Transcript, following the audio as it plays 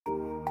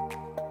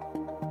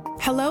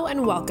Hello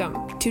and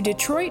welcome to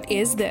Detroit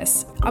Is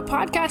This, a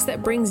podcast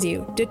that brings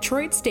you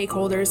Detroit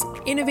stakeholders,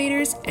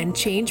 innovators, and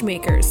change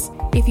makers.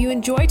 If you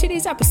enjoy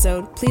today's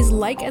episode, please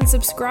like and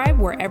subscribe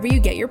wherever you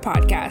get your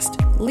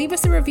podcast. Leave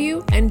us a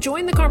review and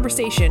join the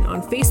conversation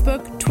on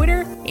Facebook,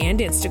 Twitter, and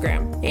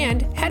Instagram.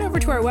 And head over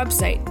to our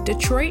website,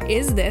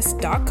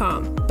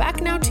 DetroitIsThis.com.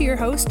 Back now to your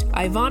host,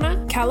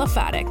 Ivana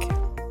Kalafatic.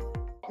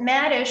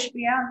 Matt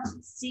Ishbia,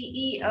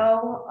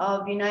 CEO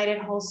of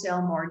United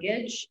Wholesale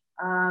Mortgage.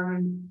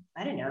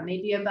 I don't know,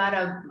 maybe about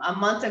a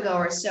month ago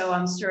or so,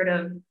 I'm sort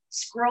of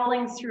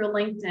scrolling through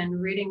LinkedIn,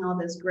 reading all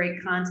this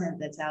great content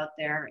that's out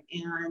there,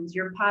 and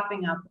you're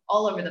popping up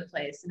all over the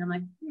place. And I'm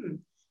like,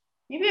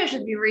 maybe I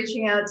should be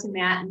reaching out to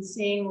Matt and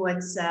seeing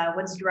what's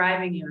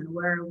driving you and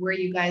where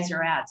you guys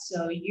are at.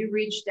 So you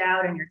reached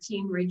out and your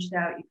team reached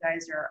out. You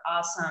guys are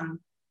awesome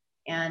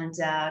and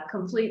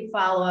complete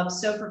follow-up,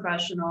 so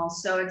professional,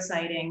 so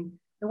exciting.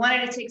 I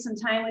wanted to take some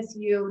time with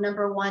you,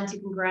 number one, to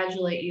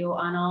congratulate you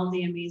on all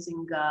the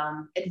amazing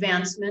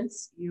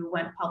advancements. You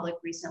went public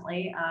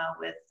recently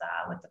with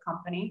the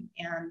company,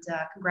 and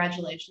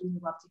congratulations.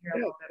 We'd love to hear a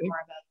little bit more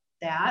about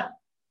that.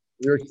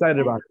 We're excited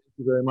about it. Thank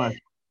you very much.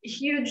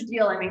 Huge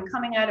deal. I mean,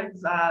 coming out of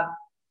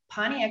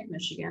Pontiac,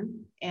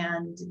 Michigan,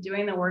 and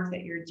doing the work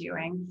that you're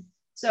doing.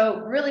 So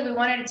really, we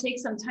wanted to take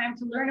some time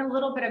to learn a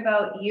little bit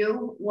about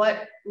you,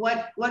 what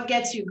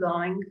gets you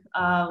going,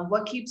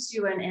 what keeps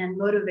you and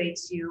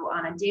motivates you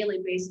on a daily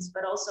basis,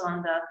 but also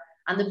on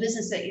the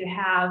business that you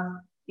have.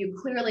 You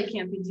clearly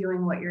can't be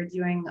doing what you're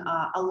doing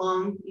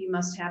alone. You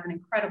must have an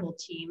incredible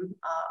team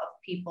of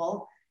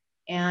people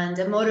and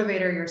a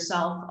motivator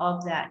yourself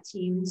of that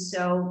team.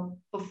 So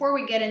before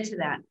we get into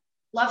that,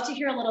 love to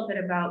hear a little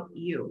bit about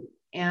you.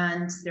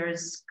 And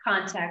there's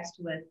context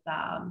with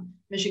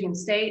Michigan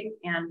State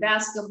and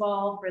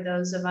basketball for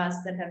those of us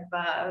that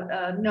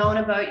have known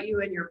about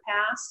you in your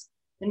past.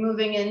 And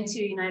moving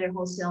into United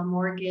Wholesale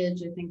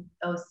Mortgage, I think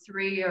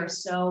 03 or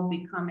so,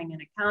 becoming an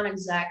account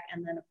exec,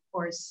 and then of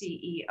course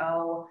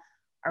CEO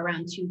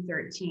around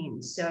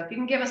 2013. So if you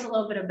can give us a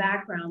little bit of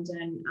background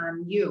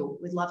on you,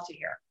 we'd love to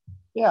hear.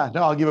 Yeah,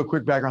 no, I'll give a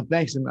quick background.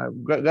 Thanks, and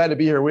I'm glad to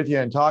be here with you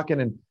and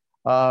talking. And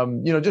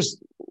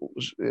just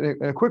in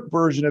a quick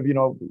version of,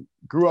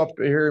 grew up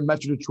here in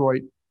Metro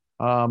Detroit,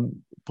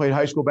 played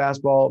high school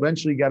basketball,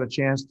 eventually got a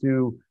chance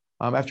to,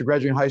 after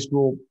graduating high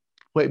school,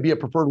 be a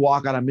preferred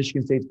walk-on on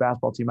Michigan State's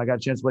basketball team. I got a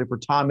chance to play for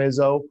Tom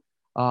Izzo.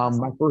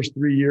 My first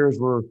 3 years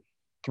were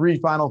 3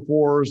 Final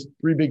Fours,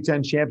 3 Big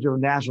Ten championships,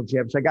 national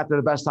championships. I got there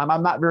the best time.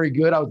 I'm not very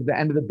good. I was at the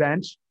end of the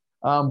bench,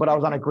 but I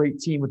was on a great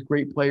team with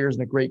great players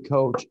and a great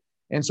coach.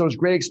 And so it was a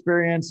great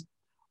experience.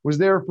 Was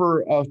there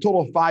for a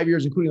total of 5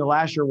 years, including the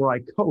last year where I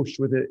coached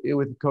with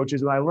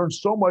coaches. And I learned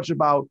so much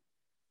about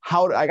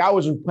how, I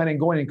wasn't planning on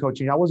going in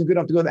coaching. I wasn't good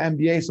enough to go to the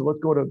NBA. So let's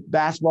go to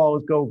basketball,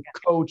 let's go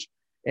coach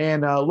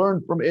and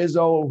learn from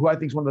Izzo, who I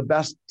think is one of the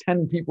best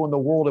 10 people in the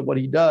world at what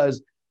he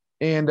does.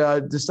 And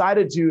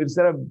decided to,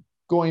 instead of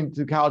going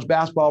to college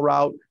basketball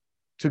route,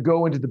 to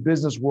go into the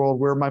business world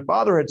where my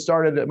father had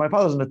started. My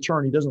father's an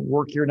attorney. He doesn't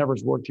work here, never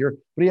has worked here,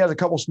 but he has a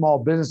couple small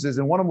businesses.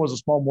 And one of them was a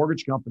small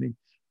mortgage company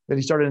that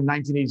he started in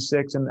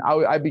 1986. And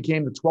I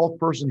became the 12th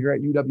person here at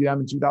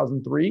UWM in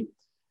 2003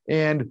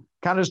 and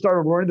kind of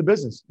started learning the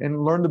business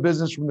and learned the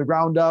business from the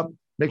ground up,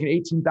 making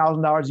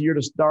 $18,000 a year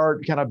to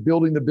start, kind of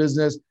building the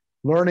business,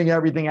 learning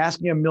everything,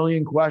 asking a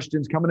million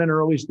questions, coming in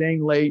early,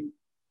 staying late,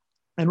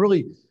 and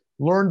really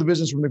learned the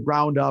business from the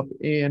ground up.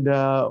 And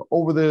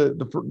over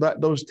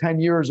those 10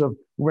 years we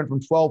went from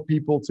 12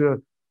 people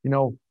to,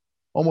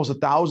 almost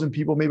 1,000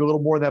 people, maybe a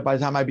little more than that by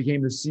the time I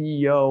became the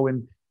CEO.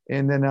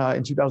 And then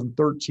in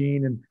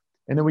 2013,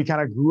 and then we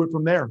kind of grew it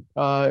from there,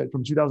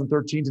 from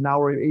 2013 to now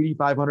we're at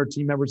 8,500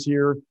 team members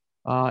here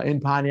in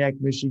Pontiac,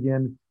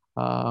 Michigan.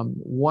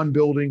 One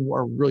building,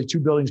 or really 2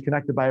 buildings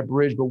connected by a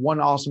bridge, but one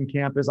awesome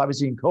campus.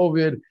 Obviously in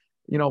COVID,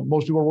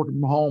 most people are working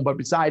from home, but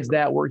besides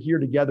that, we're here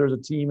together as a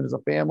team and as a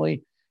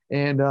family.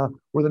 And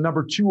we're the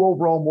number 2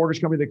 overall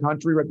mortgage company in the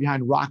country, right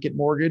behind Rocket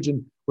Mortgage.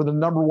 And we're the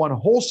number 1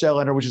 wholesale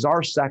lender, which is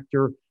our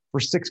sector, for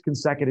 6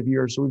 consecutive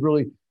years. So we've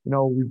really,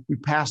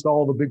 we've passed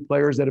all the big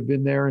players that have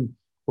been there, and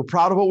we're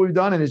proud of what we've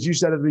done. And as you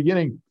said at the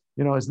beginning,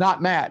 it's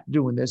not Matt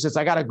doing this.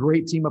 I got a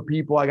great team of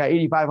people. I got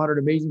 8,500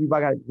 amazing people.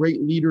 I got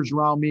great leaders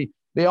around me.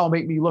 They all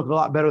make me look a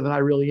lot better than I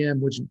really am,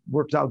 which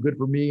works out good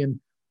for me.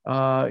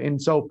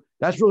 And so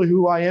that's really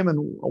who I am and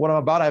what I'm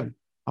about.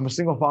 I'm a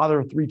single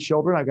father of 3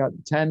 children. I got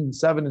 10,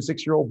 7, and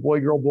 6-year-old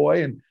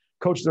boy, and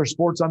coach their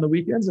sports on the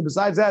weekends. And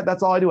besides that,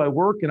 that's all I do. I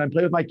work and I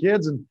play with my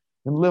kids and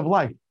live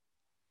life.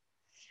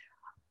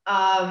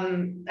 Where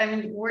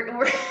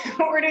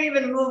to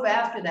even move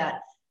after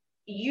that?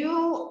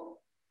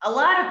 A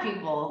lot of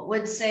people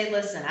would say,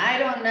 listen, I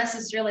don't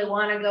necessarily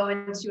want to go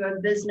into a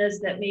business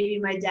that maybe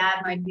my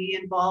dad might be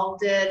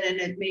involved in, and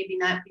it maybe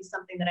not be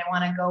something that I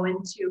want to go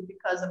into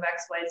because of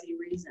XYZ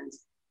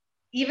reasons.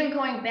 even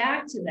going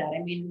back to that,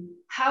 I mean,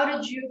 how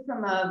did you,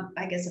 from a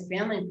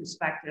family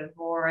perspective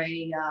or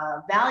a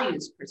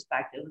values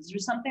perspective, was there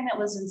something that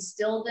was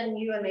instilled in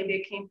you, and maybe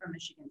it came from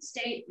Michigan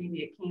State, maybe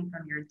it came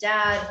from your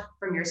dad,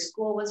 from your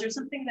school? Was there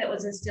something that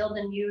was instilled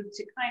in you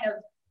to kind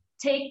of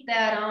take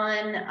that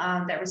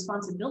on, that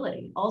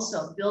responsibility,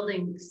 also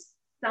building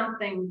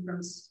something from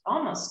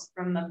almost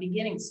from the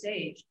beginning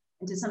stage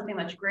into something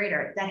much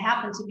greater that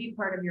happened to be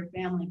part of your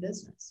family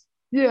business?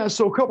 Yeah,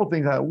 so a couple of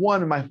things.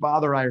 One, my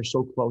father and I are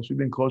so close. We've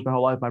been close my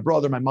whole life. My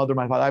brother, my mother,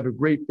 my father. I have a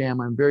great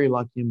family. I'm very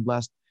lucky and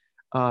blessed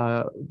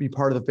be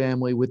part of the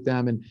family with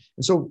them. And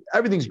so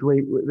everything's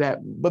great with that.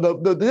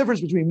 But the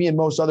difference between me and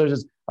most others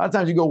is a lot of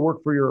times you go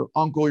work for your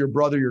uncle, your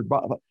brother,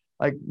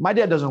 like my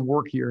dad doesn't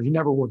work here. He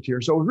never worked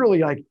here. So it was really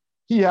like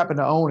he happened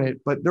to own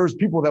it. But there's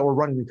people that were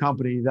running the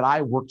company that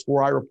I worked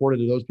for. I reported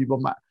to those people.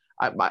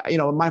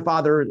 My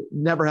father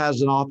never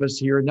has an office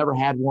here, never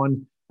had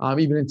one.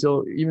 Even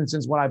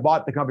since when I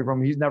bought the company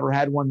from him, he's never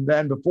had one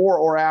then, before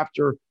or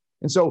after.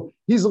 And so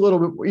he's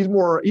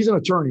he's an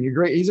attorney.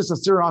 He's just a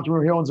serial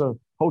entrepreneur. He owns a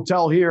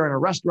hotel here and a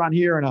restaurant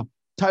here and a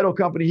title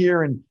company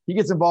here. And he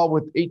gets involved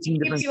with 18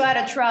 different. Keeps you out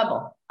of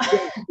trouble.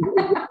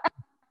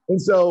 And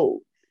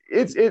so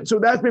so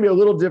that's maybe a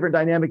little different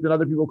dynamic than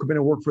other people come in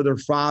and work for their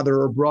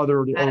father or brother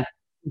or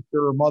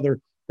sister or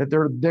mother, that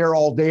they're there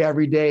all day,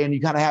 every day. And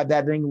you kind of have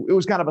that thing. It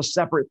was kind of a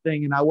separate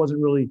thing. And I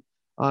wasn't really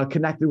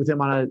connected with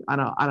him on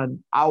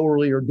an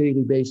hourly or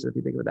daily basis, if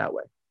you think of it that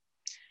way.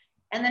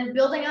 And then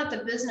building out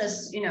the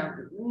business,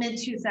 mid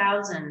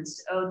 2000s,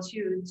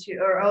 02 to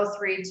or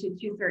 03 to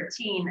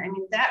 2013. I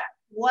mean, that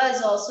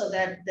was also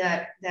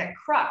that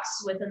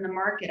crux within the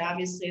market.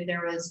 Obviously,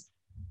 there was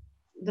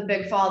the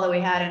big fall that we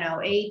had in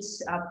 08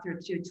 up through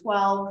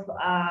 2012.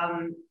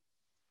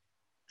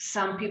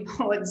 Some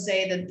people would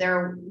say that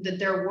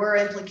there were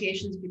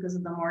implications because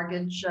of the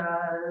mortgage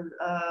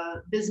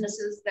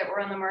businesses that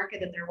were on the market,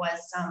 that there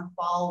was some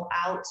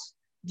fallout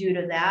due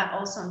to that.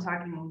 Also, I'm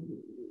talking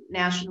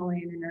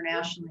nationally and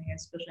internationally,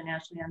 especially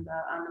nationally on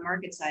the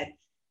market side.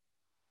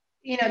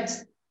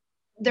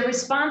 The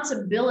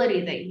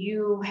responsibility that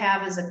you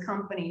have as a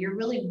company, you're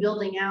really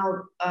building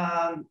out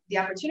the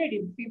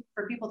opportunity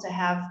for people to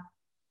have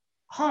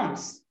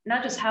homes,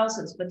 not just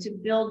houses, but to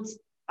build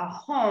a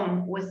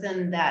home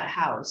within that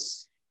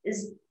house.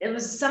 It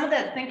was some of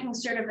that thinking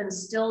sort of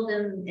instilled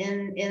in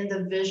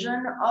the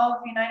vision of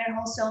United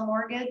Wholesale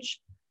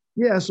Mortgage?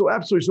 Yeah, so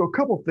absolutely. So a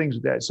couple of things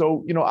with that.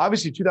 So,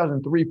 obviously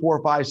 2003,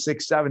 4, 5,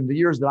 6, 7, the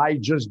years that I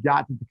just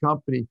got to the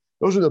company,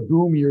 those are the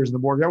boom years in the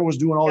mortgage. Everyone was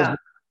doing all this.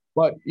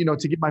 But,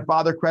 to give my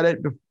father credit,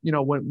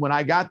 when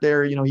I got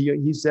there,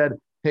 he said,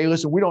 hey,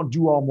 listen, we don't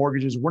do all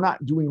mortgages. We're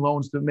not doing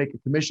loans to make a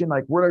commission.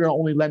 Like, we're going to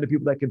only lend to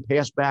people that can pay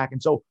us back.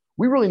 And so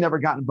we really never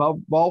got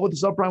involved with the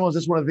subprime loans.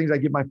 That's one of the things I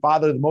give my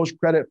father the most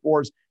credit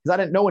for, is because I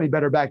didn't know any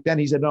better back then.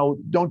 He said, no,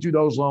 don't do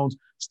those loans.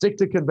 Stick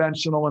to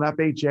conventional and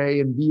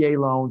FHA and VA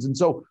loans. And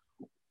so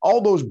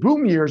all those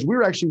boom years, we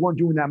weren't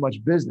doing that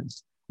much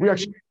business. We were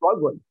actually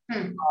struggling.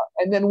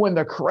 And then when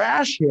the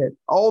crash hit,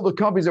 all the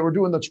companies that were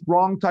doing the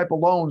wrong type of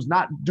loans,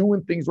 not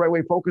doing things the right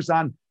way, focused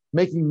on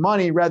making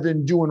money rather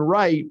than doing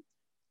right,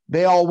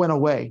 they all went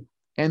away.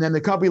 And then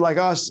the company like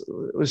us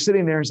was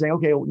sitting there and saying,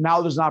 okay, now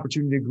there's an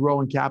opportunity to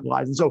grow and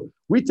capitalize. And so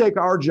we take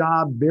our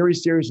job very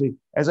seriously.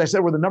 As I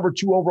said, we're the number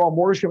 2 overall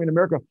mortgage company in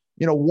America.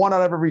 1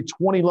 out of every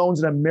 20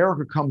 loans in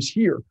America comes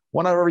here.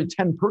 1 out of every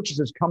 10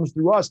 purchases comes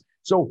through us.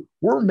 So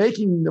we're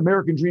making the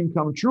American dream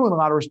come true in a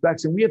lot of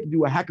respects. And we have to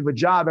do a heck of a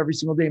job every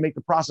single day to make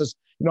the process.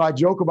 I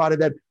joke about it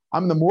that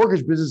I'm in the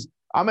mortgage business.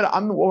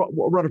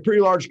 We're a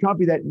pretty large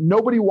company that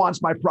nobody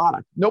wants my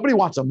product. Nobody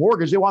wants a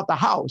mortgage. They want the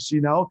house,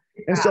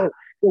 And so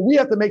we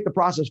have to make the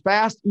process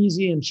fast,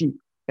 easy, and cheap.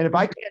 And if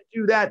I can't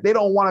do that, they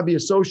don't want to be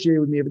associated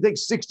with me. If it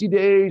takes 60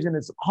 days and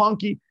it's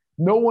honky,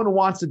 no one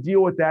wants to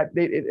deal with that.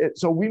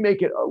 So we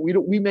make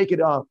it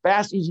a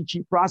fast, easy,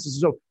 cheap process.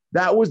 So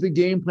that was the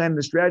game plan. And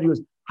the strategy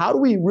was, how do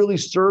we really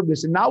serve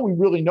this? And now we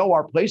really know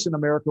our place in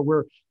America,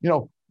 where,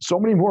 so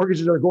many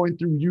mortgages are going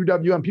through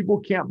UWM. People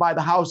can't buy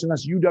the house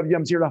unless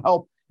UWM is here to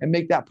help and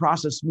make that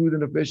process smooth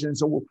and efficient.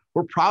 So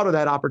we're proud of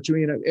that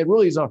opportunity. And it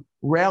really is a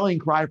rallying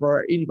cry for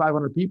our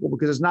 8,500 people,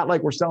 because it's not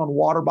like we're selling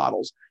water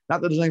bottles.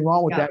 Not that there's anything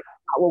wrong with that.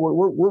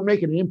 We're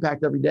making an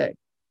impact every day.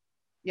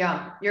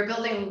 Yeah, you're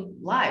building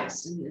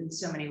lives in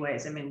so many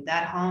ways. I mean,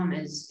 that home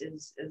is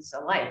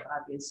a life,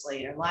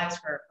 obviously, or lives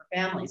for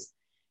families.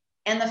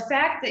 And the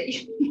fact that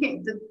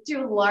the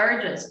 2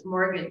 largest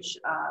mortgage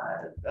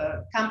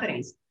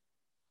companies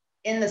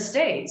in the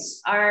States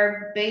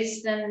are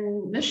based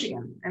in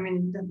Michigan. I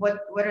mean, what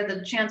are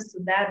the chances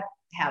of that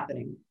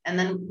happening? And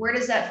then where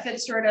does that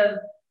fit sort of?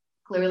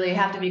 Clearly you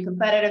have to be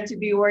competitive to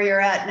be where you're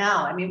at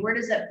now. I mean, where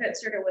does that fit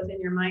sort of within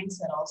your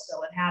mindset also,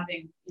 with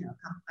having,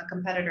 a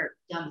competitor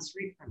down the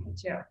street from you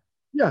too?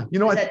 Yeah.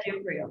 What does that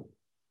do for you?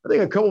 I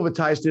think a couple of it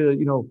ties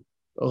to,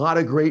 a lot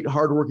of great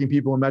hardworking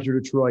people in Metro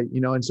Detroit,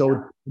 and so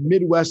the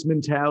Midwest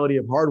mentality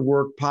of hard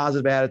work,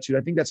 positive attitude,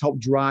 I think that's helped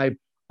drive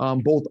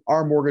both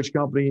our mortgage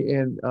company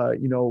and,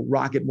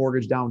 Rocket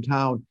Mortgage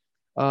downtown.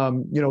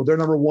 They're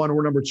number 1,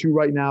 we're number 2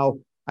 right now.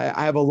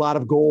 I have a lot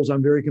of goals.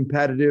 I'm very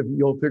competitive.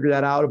 You'll figure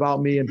that out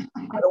about me. And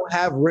I don't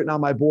have written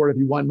on my board, if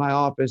you want my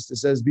office, it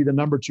says be the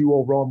number 2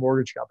 overall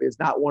mortgage company. It's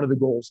not one of the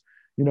goals,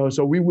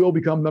 so we will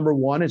become number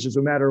 1. It's just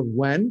a matter of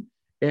when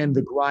and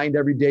the grind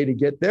every day to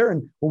get there.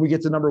 And when we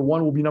get to number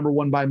 1, we'll be number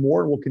 1 by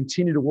more. And we'll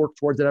continue to work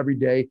towards it every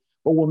day,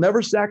 but we'll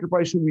never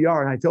sacrifice who we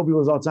are. And I tell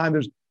people this all the time.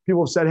 There's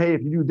people have said, hey,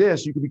 if you do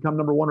this, you can become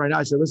number 1 right now.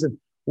 I said, listen,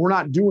 we're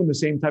not doing the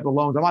same type of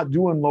loans. I'm not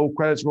doing low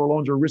credit score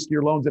loans or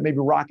riskier loans that maybe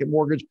Rocket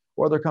Mortgage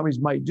or other companies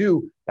might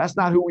do. That's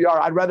not who we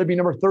are. I'd rather be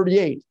number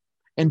 38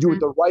 and do it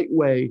the right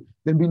way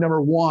than be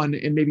number 1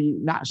 and maybe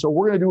not. So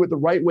we're going to do it the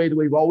right way, the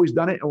way we've always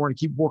done it. And we're going to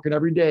keep working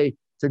every day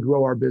to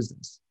grow our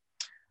business.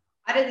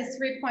 Out of the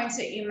 3 points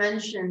that you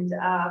mentioned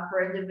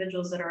for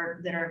individuals that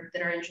are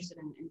interested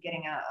in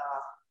getting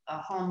a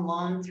home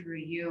loan through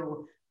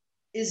you,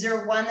 is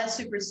there one that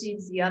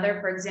supersedes the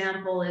other? For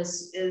example,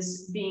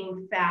 is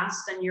being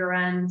fast on your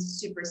end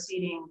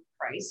superseding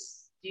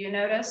price? Do you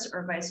notice,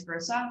 or vice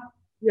versa?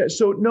 Yeah.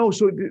 So no.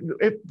 So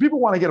if people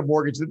want to get a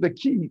mortgage, the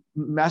key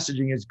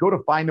messaging is go to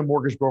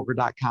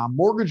findamortgagebroker.com.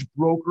 Mortgage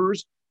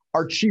brokers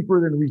are cheaper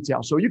than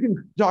retail. So you can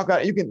talk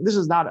about, this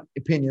is not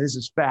opinion, this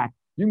is fact.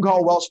 You can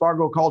call Wells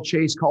Fargo, call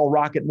Chase, call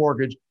Rocket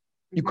Mortgage.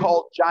 You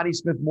call Johnny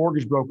Smith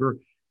Mortgage Broker.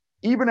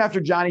 Even after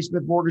Johnny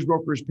Smith Mortgage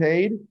Broker is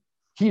paid,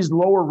 he's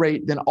lower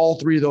rate than all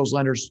 3 of those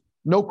lenders.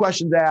 No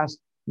questions asked,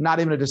 not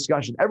even a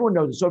discussion. Everyone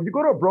knows it. So if you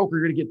go to a broker,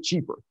 you're going to get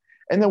cheaper.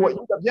 And then what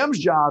UWM's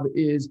job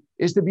is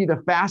to be the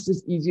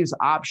fastest, easiest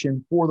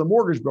option for the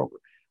mortgage broker.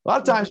 A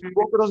lot of times the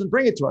broker doesn't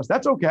bring it to us.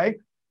 That's okay.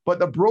 But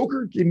the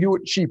broker can do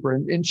it cheaper.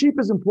 And cheap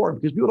is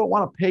important because people don't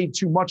want to pay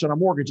too much on a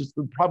mortgage. It's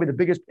probably the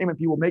biggest payment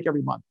people make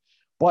every month.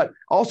 But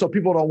also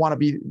people don't want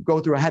to go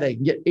through a headache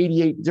and get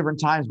 88 different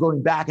times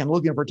going back and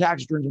looking for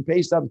tax returns and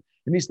pay stubs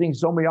and these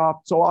things so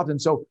often.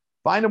 So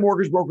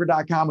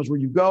findamortgagebroker.com is where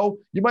you go.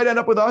 You might end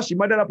up with us. You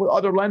might end up with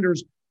other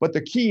lenders. But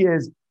the key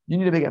is you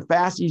need to make it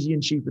fast, easy,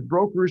 and cheap. The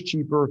broker is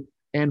cheaper.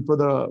 And for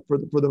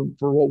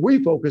what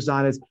we focus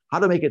on is how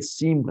to make it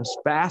seamless,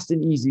 fast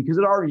and easy, because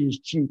it already is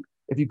cheap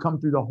if you come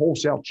through the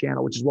wholesale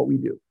channel, which is what we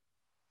do.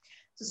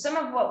 So some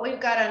of what we've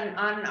got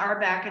on our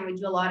back, and we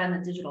do a lot on the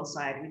digital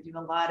side. We do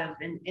a lot of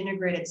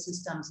integrated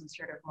systems and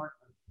sort of more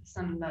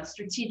some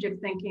strategic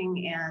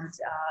thinking and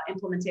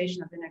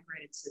implementation of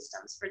integrated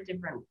systems for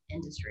different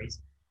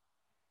industries.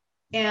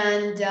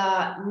 And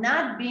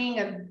not being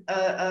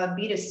a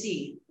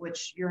B2C,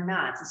 which you're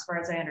not, as far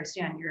as I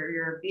understand,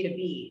 you're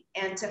B2B,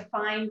 and to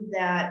find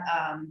that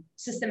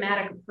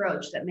systematic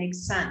approach that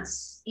makes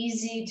sense,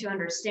 easy to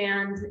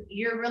understand,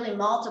 you're really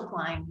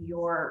multiplying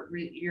your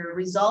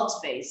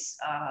results base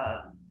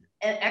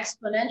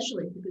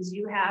exponentially because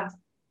you have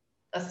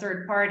a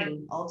third party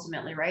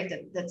ultimately, right,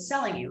 that's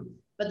selling you,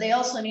 but they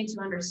also need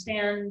to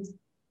understand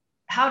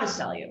how to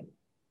sell you,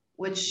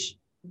 which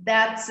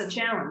that's a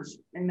challenge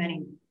in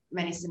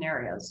many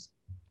scenarios.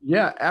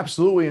 Yeah,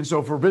 absolutely. And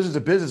so for business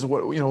to business,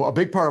 a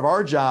big part of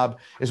our job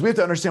is we have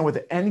to understand what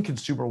the end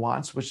consumer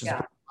wants, which is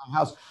my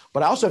house,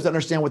 but I also have to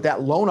understand what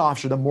that loan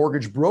officer, the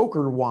mortgage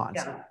broker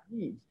wants.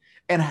 Yeah.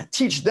 And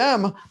teach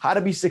them how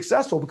to be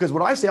successful. Because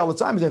what I say all the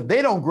time is if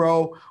they don't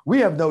grow, we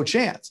have no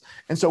chance.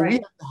 And so we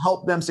have to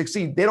help them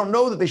succeed. They don't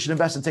know that they should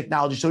invest in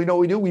technology. So you know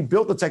what we do? We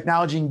built the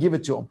technology and give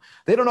it to them.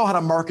 They don't know how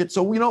to market.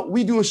 So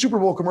we do a Super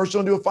Bowl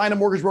commercial and do a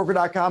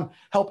findamortgagebroker.com,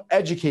 help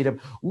educate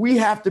them. We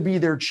have to be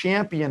their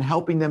champion,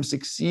 helping them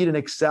succeed and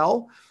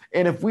excel.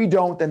 And if we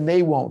don't, then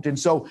they won't. And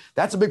so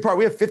that's a big part.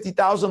 We have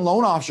 50,000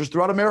 loan officers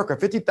throughout America,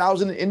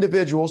 50,000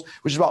 individuals,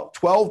 which is about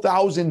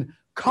 12,000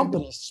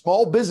 companies,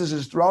 small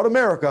businesses throughout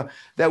America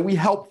that we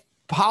help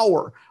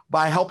power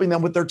by helping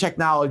them with their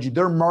technology,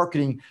 their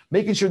marketing,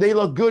 making sure they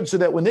look good so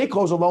that when they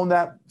close a loan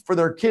that for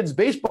their kid's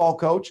baseball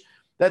coach,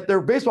 that their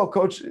baseball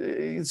coach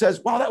says,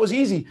 wow, that was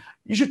easy.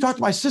 You should talk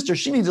to my sister.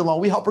 She needs a loan.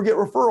 We help her get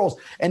referrals.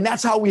 And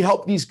that's how we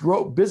help these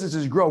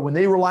businesses grow. When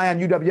they rely on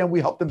UWM,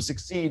 we help them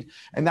succeed.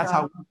 And that's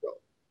how we grow.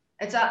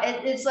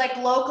 It's like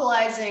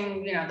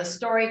localizing, the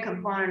story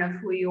component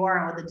of who you are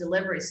and what the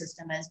delivery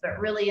system is, but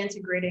really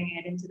integrating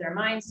it into their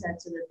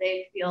mindset so that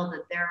they feel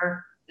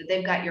that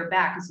they've got your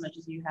back as much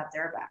as you have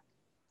their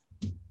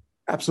back.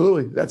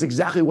 Absolutely. That's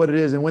exactly what it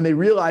is. And when they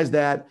realize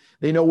that,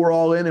 they know we're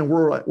all in and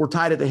we're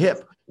tied at the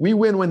hip. We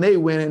win when they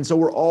win. And so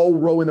we're all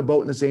rowing the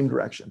boat in the same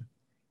direction.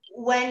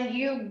 When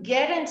you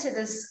get into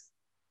this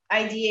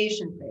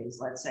ideation phase,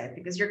 let's say,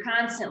 because you're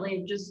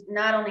constantly just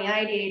not only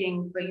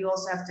ideating, but you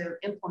also have to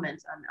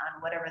implement on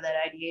whatever that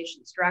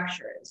ideation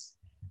structure is.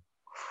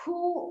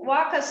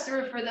 Walk us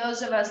through, for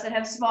those of us that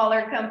have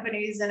smaller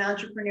companies and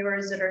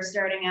entrepreneurs that are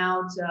starting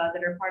out,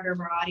 that are part of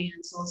our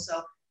audience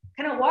also,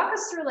 kind of walk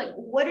us through, like,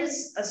 what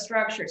is a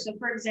structure? So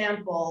for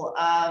example,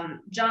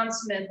 John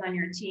Smith on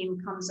your team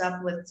comes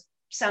up with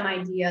some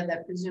idea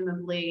that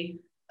presumably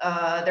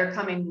they're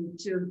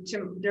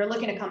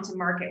looking to come to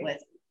market with.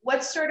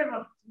 What's sort of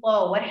a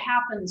flow? What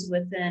happens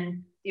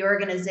within the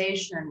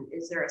organization?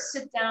 Is there a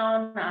sit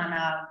down on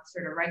a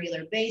sort of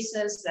regular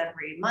basis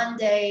every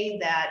Monday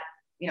that,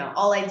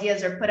 all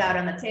ideas are put out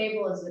on the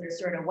table? Is it a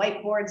sort of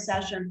whiteboard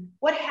session?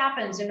 What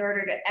happens in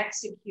order to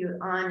execute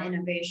on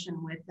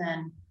innovation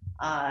within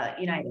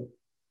United?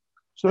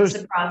 So what's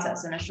the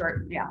process in a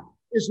short, So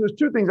there's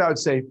two things I would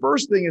say.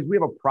 First thing is we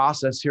have a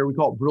process here. We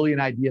call it Brilliant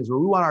Ideas, where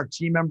we want our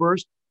team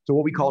members to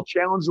what we call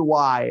challenge the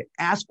why,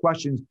 ask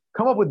questions,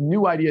 come up with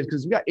new ideas,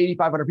 because we got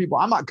 8,500 people.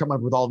 I'm not coming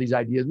up with all these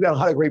ideas. We got a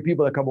lot of great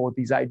people that come up with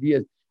these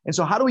ideas. And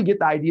so how do we get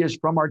the ideas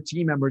from our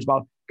team members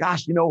about,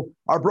 gosh,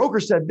 our broker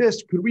said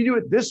this, could we do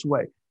it this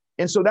way?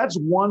 And so that's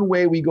one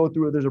way we go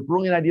through it. There's a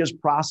Brilliant Ideas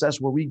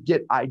process where we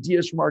get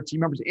ideas from our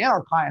team members and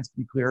our clients, to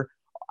be clear.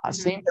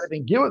 Same kind of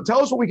thing.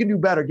 Tell us what we can do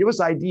better. Give us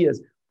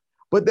ideas.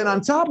 But then on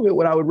top of it,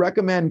 what I would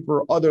recommend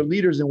for other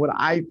leaders and what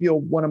I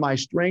feel one of my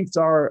strengths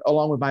are,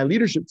 along with my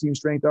leadership team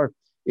strength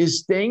is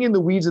staying in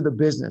the weeds of the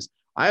business.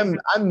 I'm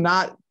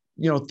not,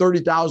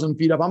 30,000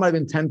 feet up. I'm not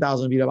even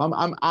 10,000 feet up.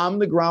 I'm on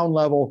the ground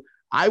level.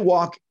 I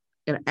walk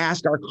and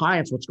ask our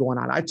clients what's going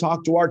on. I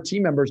talk to our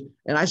team members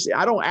and I say,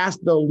 I don't ask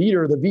the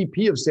leader, the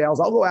VP of sales.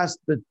 I'll go ask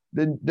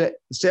the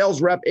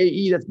sales rep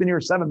AE that's been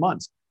here 7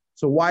 months.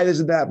 So why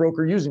isn't that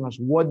broker using us?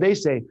 What they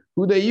say,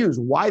 who they use,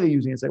 why they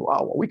using it. Say, wow,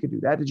 well, we could do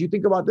that. Did you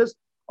think about this?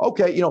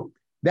 Okay.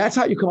 That's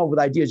how you come up with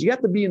ideas. You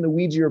have to be in the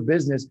weeds of your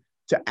business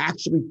to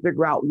actually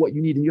figure out what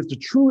you need. And you have to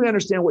truly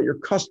understand what your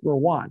customer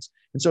wants.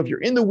 And so if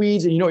you're in the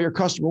weeds and you know what your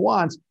customer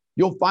wants,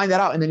 you'll find that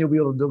out and then you'll be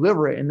able to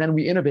deliver it. And then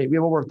we innovate. We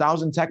have over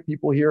 1,000 tech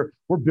people here.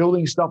 We're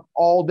building stuff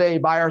all day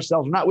by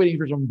ourselves. We're not waiting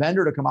for some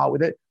vendor to come out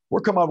with it. We're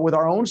coming up with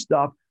our own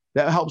stuff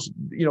that helps,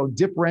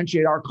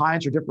 differentiate our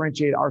clients or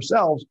differentiate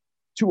ourselves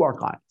to our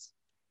clients.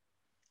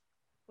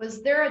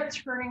 Was there a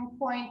turning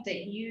point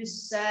that you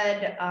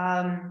said,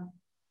 I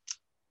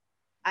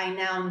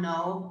now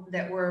know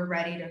that we're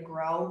ready to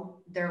grow?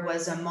 There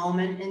was a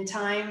moment in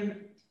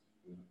time,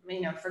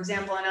 for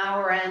example, on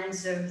our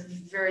ends of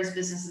various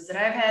businesses that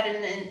I've had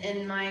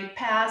in my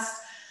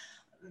past,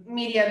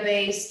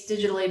 media-based,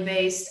 digitally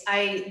based,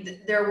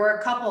 there were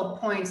a couple of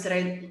points that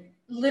I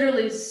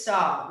literally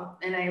saw,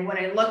 and when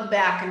I look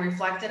back and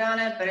reflected on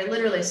it, but I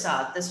literally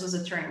saw this was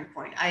a turning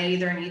point. I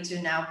either need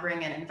to now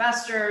bring in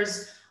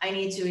investors, I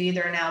need to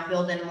either now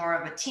build in more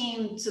of a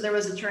team. So there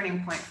was a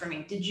turning point for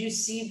me. Did you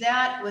see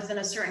that within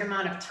a certain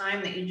amount of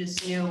time that you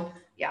just knew,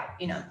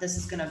 this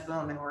is going to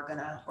boom and we're going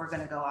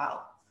to go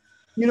out?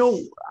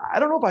 I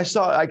don't know if I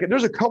saw,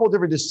 there's a couple of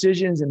different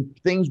decisions and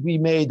things we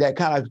made that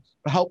kind of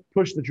helped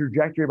push the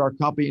trajectory of our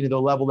company into the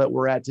level that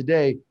we're at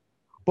today.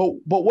 But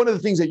one of the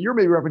things that you're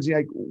maybe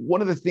referencing,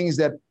 one of the things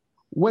that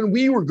when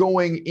we were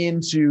going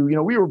into,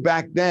 we were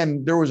back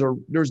then, there was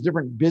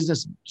different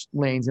business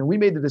lanes, and we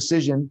made the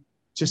decision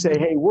to say,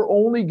 hey, we're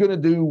only going to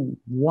do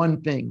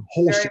one thing,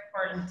 wholesale.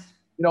 Very important.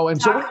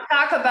 And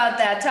talk about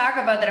that.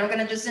 I'm going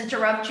to just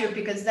interrupt you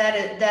because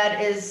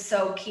that is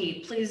so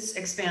key. Please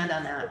expand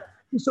on that.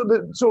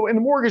 So in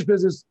the mortgage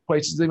business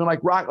places, even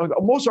like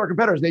most of our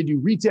competitors, they do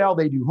retail,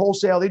 they do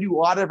wholesale, they do a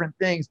lot of different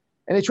things,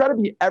 and they try to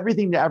be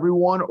everything to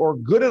everyone or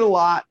good at a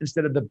lot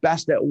instead of the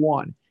best at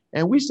one.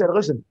 And we said,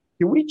 listen,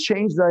 can we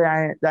change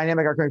the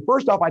dynamic of our company?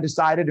 First off,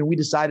 we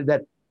decided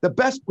that the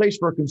best place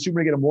for a consumer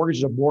to get a mortgage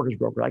is a mortgage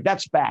broker.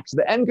 That's facts.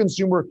 The end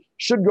consumer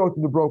should go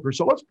through the broker.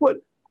 So let's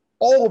put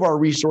all of our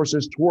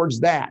resources towards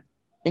that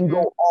and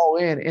go all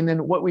in. And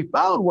then what we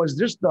found was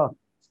just the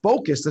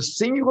focus, the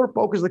singular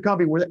focus of the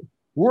company, where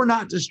we're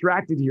not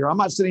distracted here. I'm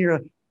not sitting here,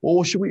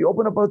 well, should we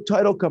open up a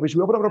title company? Should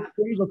we open up an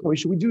appraisal company?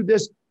 Should we do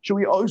this?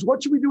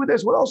 What should we do with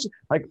this? What else?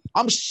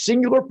 I'm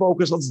singular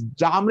focused. Let's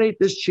dominate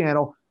this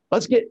channel.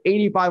 Let's get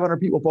 8,500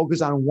 people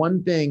focused on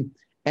one thing.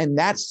 And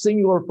that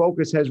singular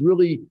focus has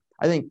really,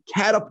 I think,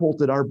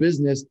 catapulted our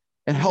business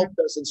and helped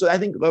us. And so I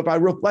think if I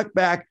reflect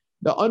back,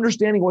 the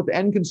understanding what the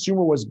end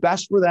consumer was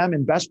best for them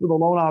and best for the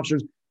loan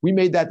officers, we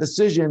made that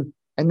decision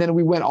and then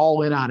we went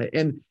all in on it.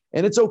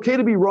 And it's okay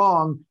to be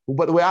wrong,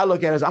 but the way I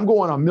look at it is I'm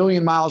going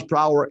 1,000,000 miles per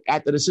hour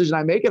at the decision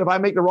I make. And if I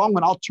make the wrong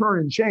one, I'll turn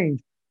and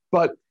change.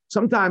 But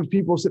sometimes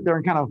people sit there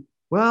and kind of,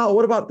 well,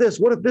 what about this?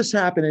 What if this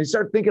happened? And you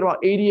start thinking about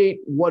 88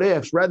 what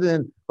ifs rather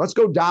than let's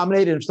go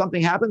dominate. And if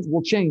something happens,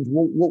 we'll change,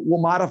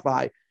 we'll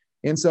modify.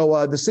 And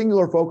so the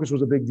singular focus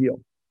was a big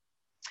deal.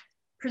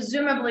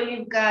 Presumably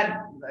you've got,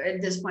 at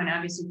this point,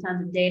 obviously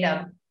tons of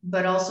data,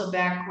 but also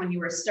back when you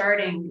were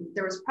starting,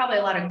 there was probably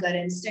a lot of gut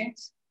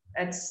instinct.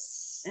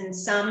 That's in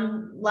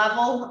some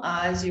level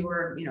as you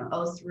were,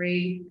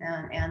 03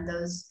 and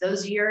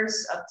those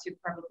years up to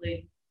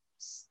probably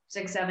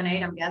 6, 7,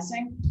 8, I'm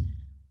guessing.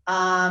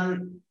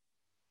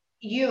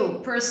 You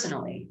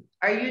personally,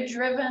 are you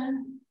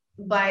driven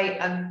by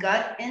a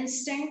gut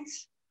instinct?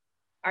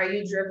 Are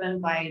you driven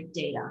by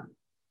data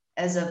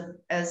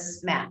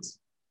as Matt?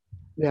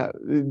 Yeah,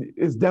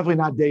 it's definitely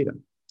not data.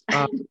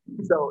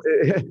 So,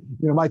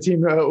 my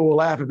team will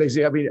laugh if they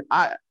say,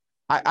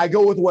 I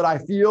go with what I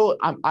feel.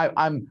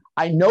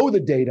 I know the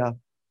data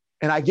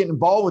and I get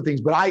involved with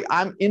things, but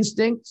I'm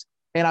instinct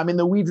and I'm in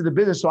the weeds of the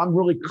business. So I'm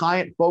really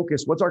client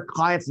focused. What's our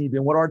clients need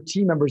and what our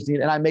team members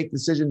need? And I make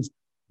decisions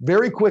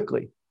very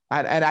quickly.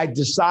 And I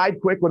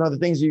decide quick. One of the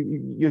things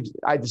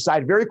I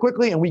decide very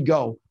quickly and we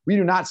go. We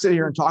do not sit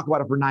here and talk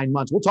about it for 9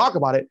 months. We'll talk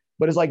about it,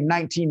 but it's like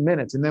 19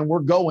 minutes. And then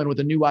we're going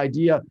with a new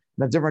idea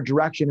in a different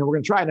direction and we're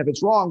going to try it. And if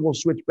it's wrong, we'll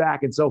switch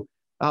back. And so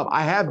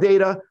I have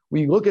data.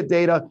 We look at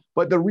data.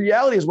 But the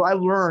reality is what I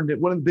learned,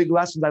 one of the big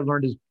lessons I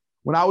learned is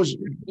when I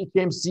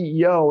became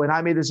CEO and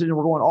I made the decision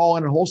we're going all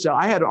in wholesale,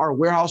 I had our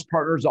warehouse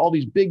partners, all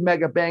these big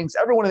mega banks,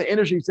 everyone in the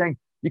industry saying,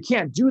 you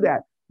can't do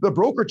that. The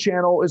broker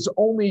channel is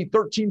only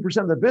 13%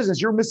 of the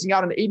business. You're missing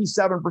out on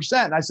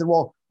 87%. And I said,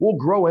 well, we'll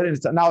grow it.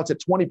 And now it's at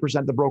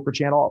 20%, the broker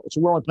channel. So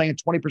we're only playing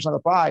 20% of the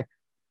pie.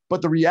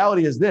 But the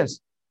reality is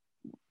this,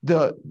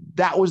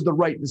 that was the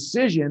right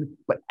decision,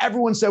 but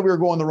everyone said we were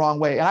going the wrong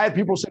way. And I had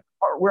people say,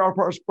 we're our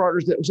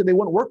partners that said they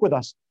wouldn't work with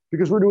us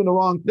because we're doing the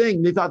wrong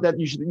thing. They thought that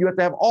you have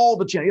to have all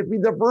the channels. You have to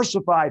be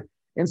diversified.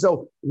 And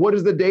so what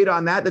is the data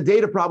on that? The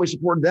data probably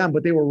supported them,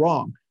 but they were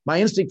wrong.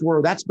 My instinct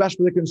were that's best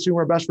for the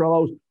consumer, best for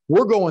LOs.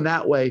 We're going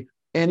that way.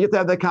 And you have to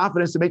have the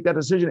confidence to make that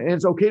decision. And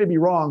it's okay to be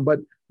wrong, but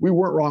we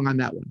weren't wrong on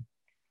that one.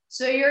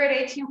 So you're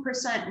at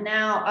 18%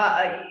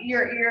 now.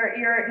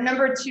 Your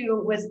number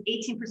two was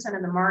 18%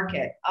 of the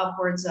market,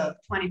 upwards of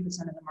 20% of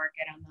the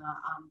market on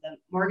the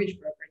mortgage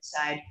brokerage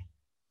side.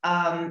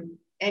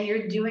 And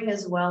you're doing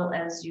as well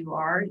as you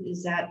are.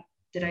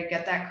 Did I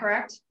get that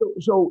correct?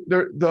 So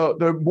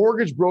the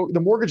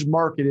mortgage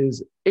market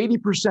is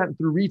 80%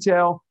 through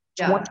retail,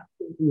 20%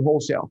 through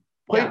wholesale.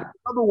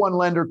 Number one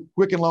lender,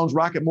 Quicken Loans,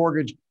 Rocket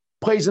Mortgage,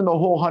 plays in the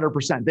whole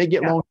 100%. They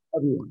get loans to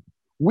everyone.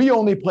 We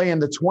only play in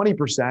the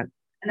 20%.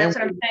 And that's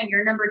what I'm saying.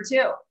 You're number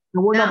two.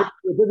 And we're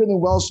bigger than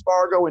Wells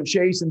Fargo and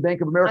Chase and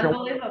Bank of America.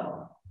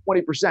 Unbelievable.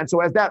 20%.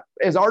 So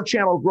as our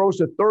channel grows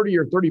to 30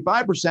 or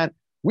 35%,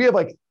 we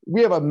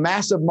have a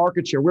massive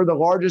market share. We're the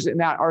largest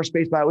in our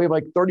space by we have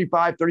like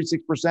 35,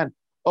 36%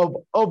 of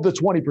the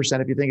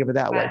 20%, if you think of it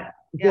that way.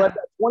 So as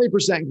that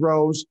 20%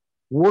 grows,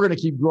 we're going to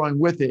keep growing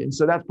with it. And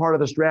so that's part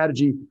of the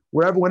strategy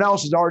where everyone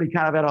else is already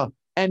kind of at an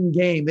end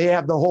game. They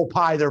have the whole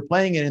pie they're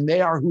playing in and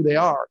they are who they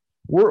are.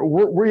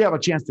 We have a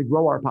chance to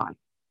grow our pie.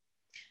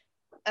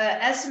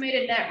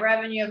 Estimated net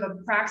revenue of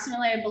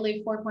approximately, I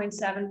believe,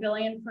 4.7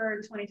 billion for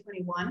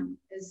 2021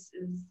 is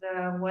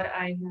what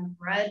I have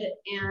read.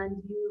 And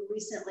you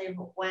recently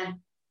went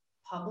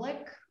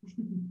public.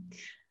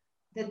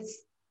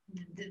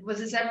 Was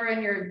this ever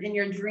in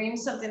your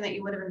dreams something that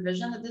you would have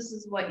envisioned that this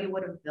is what you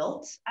would have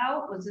built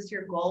out? Was this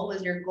your goal?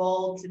 Was your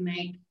goal to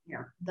make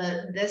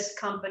this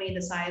company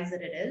the size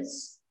that it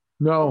is?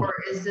 No. Or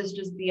is this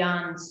just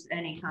beyond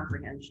any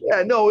comprehension?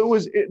 Yeah, no,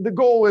 the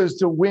goal is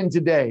to win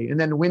today and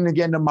then win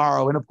again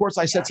tomorrow. And of course,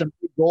 I set some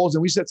big goals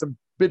and we set some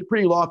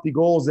pretty lofty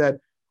goals that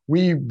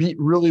we beat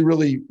really,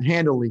 really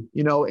handily,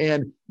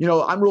 and,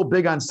 I'm real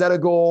big on set a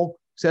goal,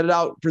 set it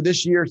out for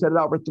this year, set it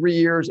out for 3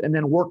 years, and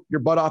then work your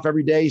butt off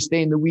every day,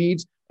 stay in the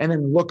weeds, and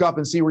then look up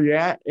and see where you're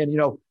at. And,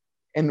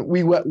 and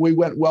we went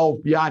well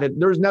beyond it.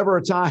 There's never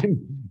a time,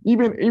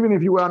 even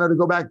if you wanted to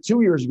go back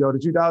 2 years ago to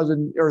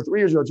 2000 or 3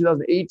 years ago,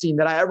 2018,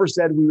 that I ever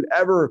said we would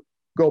ever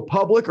go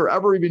public or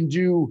ever even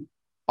do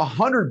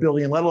 100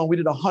 billion, let alone we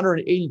did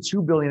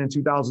 182 billion in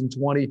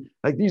 2020.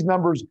 Like these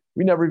numbers,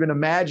 we never even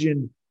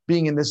imagined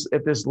being at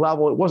this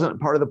level. It wasn't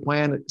part of the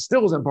plan. It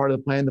still isn't part of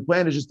the plan. The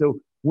plan is just to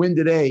win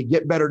today,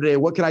 get better today.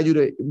 What can I do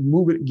to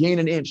move it, gain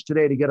an inch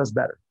today to get us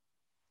better?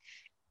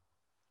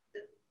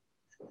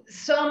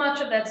 So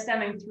much of that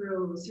stemming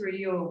through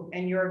you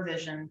and your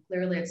vision.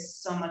 Clearly, it's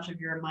so much of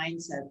your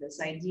mindset,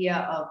 this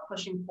idea of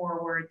pushing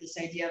forward, this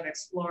idea of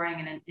exploring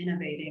and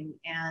innovating,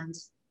 and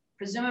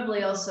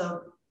presumably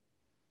also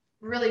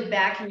really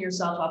backing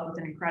yourself up with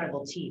an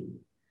incredible team.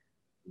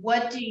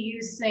 What do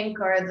you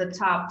think are the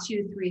top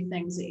 2-3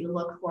 things that you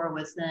look for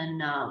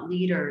within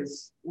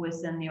leaders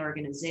within the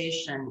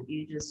organization?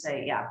 You just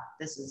say, yeah,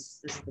 this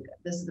is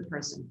the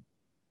person.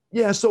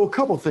 Yeah, so a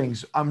couple of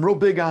things. I'm real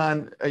big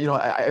on, a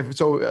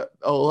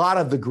lot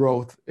of the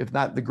growth, if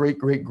not the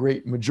great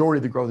majority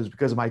of the growth is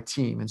because of my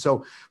team. And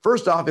so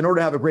first off, in order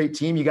to have a great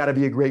team, you got to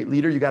be a great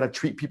leader. You got to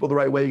treat people the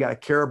right way. You got to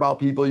care about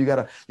people. You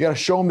got to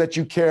show them that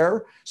you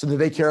care so that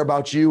they care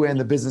about you and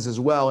the business as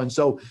well. And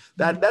so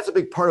that's a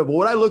big part of it.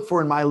 What I look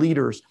for in my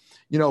leaders,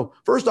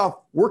 first off,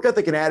 work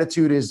ethic and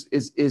attitude is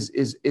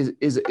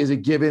a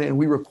given, and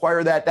we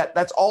require that.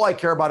 That's all I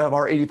care about of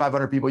our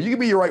 8,500 people. You can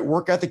be your right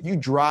work ethic, you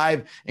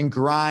drive and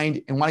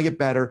grind and want to get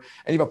better,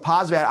 and you have a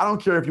positive attitude. I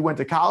don't care if you went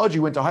to college,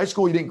 you went to high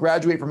school, you didn't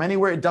graduate from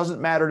anywhere. It doesn't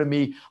matter to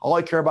me. All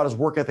I care about is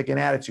work ethic and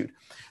attitude.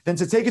 Then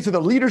to take it to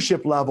the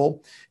leadership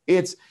level,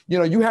 it's,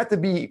 you have to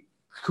be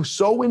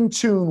so in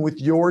tune with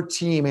your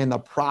team and the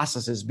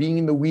processes. Being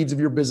in the weeds of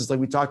your business,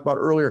 like we talked about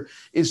earlier,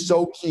 is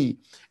so key.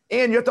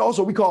 And you have to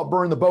also, we call it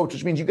burn the boat,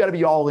 which means you got to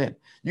be all in.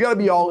 You got to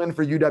be all in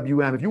for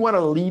UWM. If you want to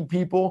lead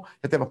people, you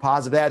have to have a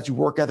positive attitude,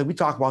 work ethic. We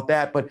talk about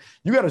that, but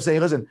you got to say,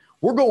 listen,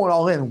 we're going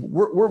all in.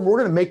 We're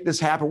going to make this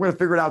happen. We're going to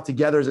figure it out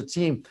together as a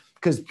team,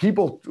 because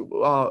people,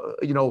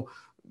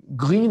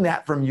 glean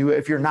that from you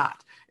if you're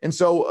not. And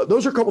so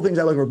those are a couple of things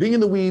I look for: being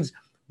in the weeds,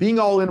 being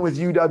all in with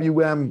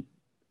UWM,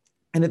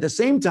 and at the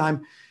same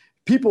time,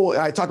 people,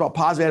 I talk about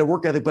positive attitude,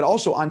 work ethic, but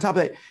also on top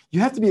of that, you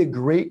have to be a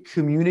great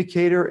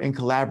communicator and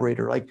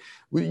collaborator. Like,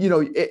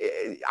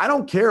 I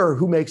don't care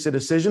who makes a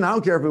decision. I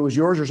don't care if it was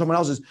yours or someone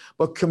else's,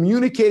 but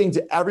communicating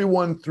to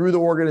everyone through the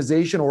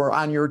organization or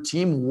on your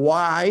team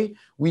why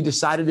we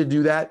decided to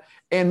do that,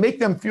 and make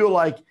them feel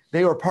like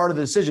they are part of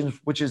the decisions,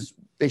 which is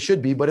they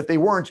should be. But if they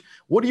weren't,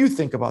 what do you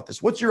think about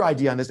this? What's your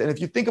idea on this? And if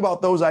you think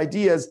about those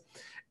ideas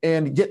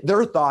and get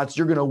their thoughts,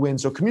 you're going to win.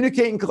 So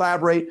communicate and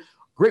collaborate.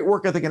 Great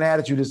work ethic and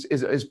attitude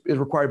is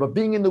required, but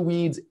being in the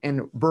weeds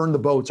and burn the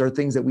boats are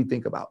things that we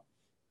think about.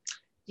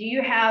 Do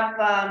you have,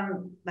 I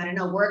don't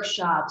know,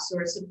 workshops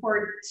or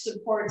support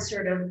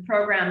sort of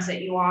programs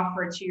that you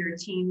offer to your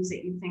teams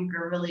that you think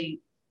are really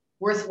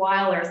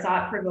worthwhile or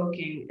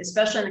thought-provoking,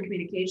 especially on the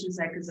communication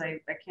side? Because I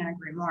can't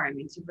agree more. I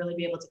mean, to really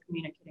be able to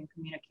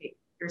communicate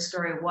your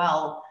story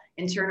well,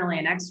 internally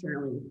and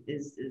externally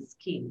is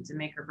key to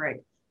make or break.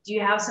 Do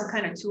you have some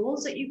kind of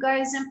tools that you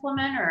guys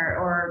implement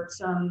or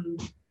some,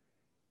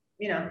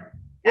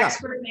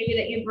 expert maybe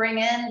that you bring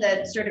in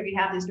that sort of you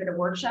have these sort of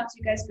workshops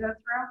you guys go through?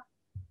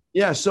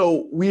 Yeah,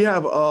 so we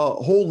have a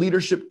whole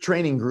leadership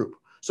training group.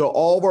 So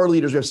all of our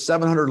leaders, we have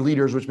 700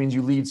 leaders, which means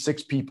you lead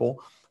 6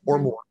 people or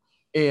more,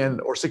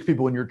 or 6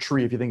 people in your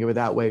tree, if you think of it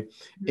that way.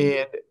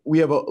 And we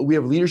have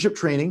leadership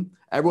training.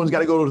 Everyone's got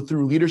to go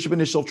through leadership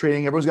initial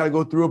training. Everyone's got to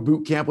go through a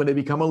boot camp when they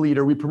become a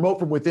leader. We promote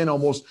from within.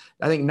 Almost,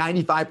 I think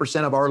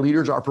 95% of our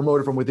leaders are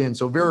promoted from within.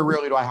 So very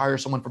rarely do I hire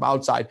someone from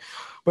outside,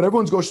 but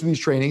everyone goes through these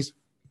trainings.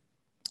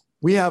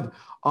 We have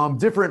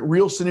different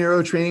real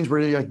scenario trainings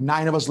where like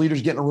 9 of us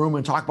leaders get in a room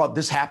and talk about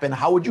this happened.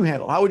 How would you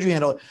handle it? How would you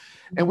handle it?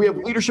 And we have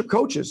leadership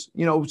coaches,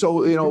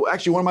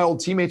 actually one of my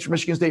old teammates from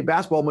Michigan State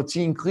basketball,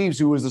 Mateen Cleaves,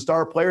 who was the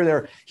star player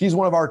there. He's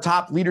one of our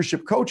top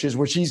leadership coaches,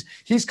 which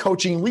he's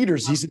coaching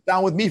leaders. He sits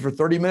down with me for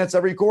 30 minutes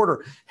every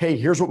quarter. Hey,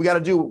 here's what we got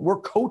to do. We're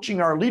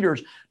coaching our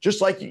leaders, just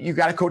like you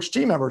got to coach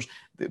team members,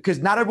 because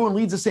not everyone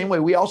leads the same way.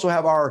 We also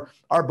have our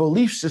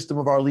belief system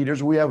of our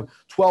leaders. We have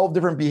 12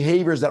 different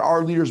behaviors that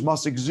our leaders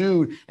must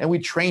exude, and we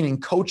train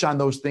and coach on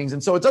those things.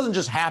 And so it doesn't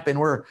just happen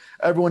where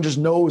everyone just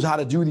knows how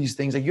to do these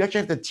things. Like you actually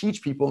have to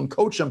teach people and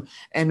coach them.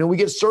 And then we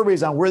get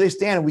surveys on where they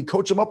stand and we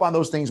coach them up on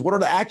those things. What are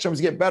the actions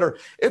to get better?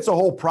 It's a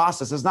whole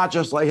process. It's not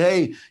just like,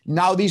 hey,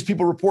 now these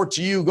people report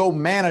to you, go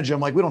manage them.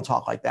 Like we don't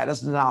talk like that.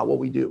 That's not what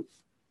we do.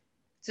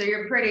 So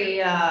you're pretty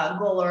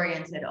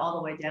goal-oriented all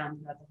the way down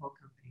throughout the whole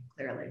company,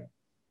 clearly.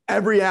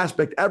 Every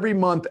aspect, every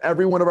month,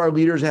 every one of our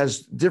leaders has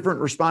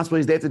different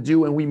responsibilities they have to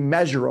do, and we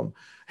measure them.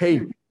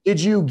 Hey, did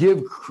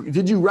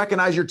you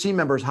recognize your team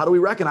members? How do we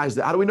recognize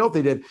that? How do we know if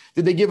they did?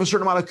 Did they give a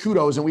certain amount of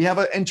kudos? And we have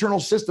an internal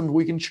system where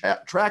we can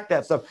track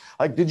that stuff.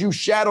 Like, did you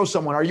shadow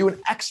someone? Are you an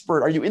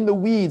expert? Are you in the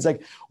weeds?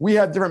 Like, we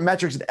have different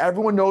metrics that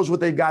everyone knows what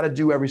they've got to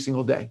do every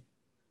single day.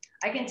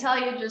 I can tell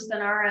you just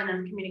on our end,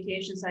 on the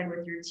communication side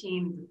with your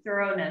team, the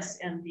thoroughness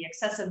and the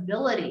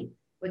accessibility,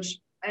 which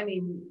I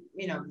mean,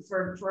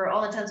 for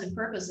all intents and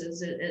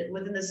purposes,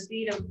 within the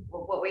speed of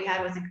what we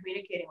had within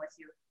communicating with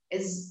you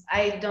is,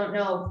 I don't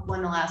know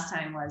when the last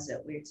time was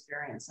that we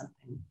experienced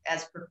something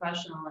as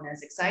professional and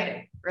as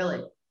exciting,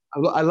 really.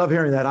 I love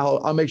hearing that.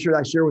 I'll make sure that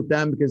I share with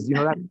them because, that's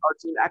our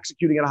team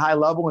executing at a high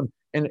level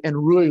and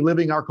really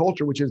living our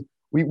culture, which is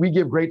we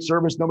give great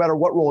service no matter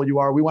what role you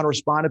are. We want to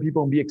respond to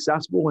people and be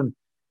accessible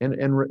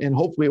and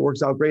hopefully it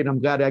works out great. And I'm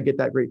glad I get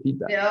that great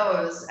feedback.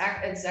 Yeah, it's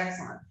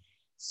excellent.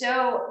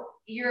 So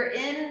you're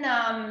in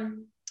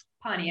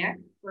Pontiac.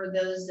 For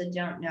those that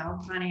don't know,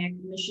 Pontiac,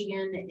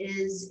 Michigan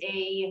is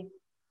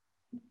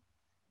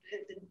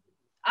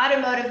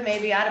automotive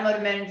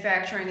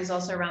manufacturing is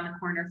also around the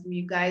corner from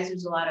you guys.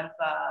 There's a lot of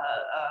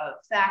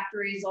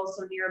factories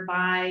also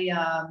nearby.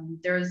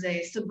 There's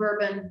a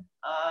suburban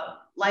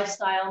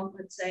lifestyle.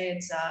 Let's say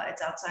it's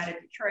outside of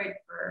Detroit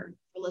for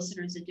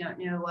listeners that don't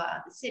know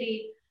the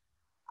city.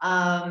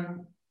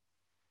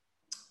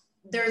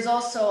 There's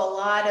also a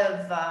lot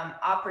of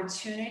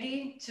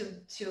opportunity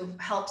to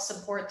help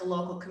support the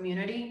local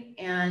community.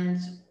 And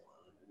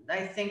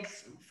I think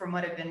from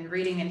what I've been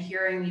reading and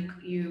hearing,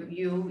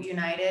 you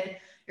United,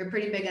 you're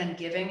pretty big on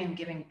giving and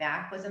giving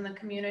back within the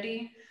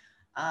community.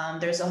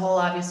 There's a whole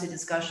obviously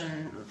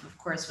discussion, of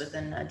course,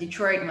 within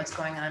Detroit and what's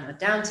going on with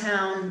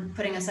downtown,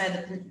 putting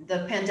aside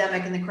the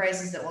pandemic and the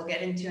crisis that we'll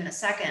get into in a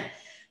second.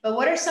 But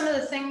what are some of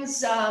the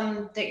things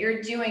that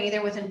you're doing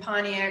either within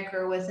Pontiac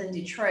or within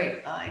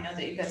Detroit? I know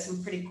that you've got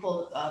some pretty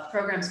cool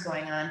programs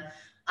going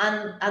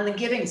on the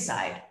giving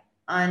side,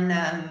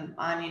 on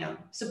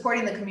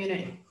supporting the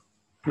community.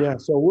 Yeah,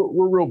 so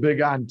we're real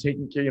big on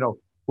taking care.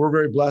 We're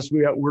very blessed.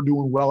 We're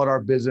doing well at our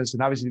business,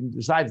 and obviously,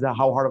 besides that,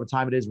 how hard of a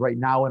time it is right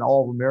now in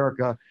all of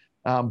America.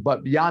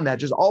 But beyond that,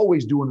 just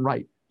always doing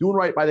right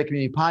by the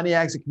community.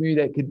 Pontiac's a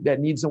community that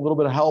needs a little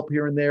bit of help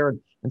here and there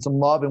and some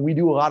love, and we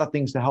do a lot of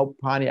things to help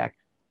Pontiac.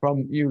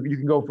 You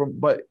can go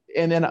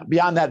and then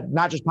beyond that,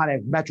 not just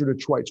Pontiac, Metro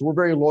Detroit. So we're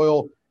very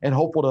loyal and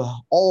hopeful to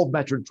all of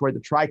Metro Detroit,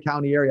 the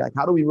Tri-County area. Like,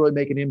 how do we really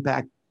make an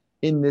impact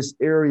in this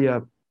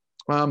area?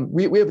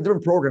 We have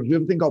different programs. We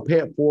have a thing called Pay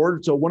It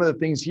Forward. So one of the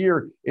things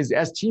here is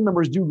as team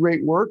members do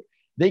great work,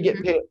 they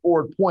get Pay It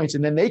Forward points,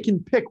 and then they can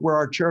pick where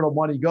our charitable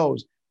money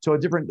goes. So a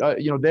different,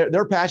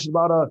 they're passionate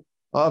about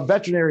a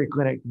veterinary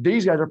clinic.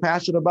 These guys are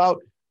passionate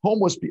about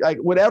homeless, like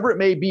whatever it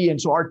may be. And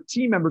so our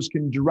team members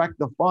can direct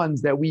the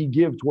funds that we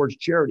give towards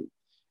charity.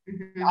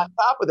 Mm-hmm. On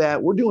top of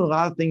that, we're doing a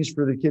lot of things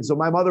for the kids. So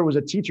my mother was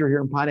a teacher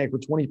here in Pontiac for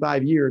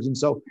 25 years. And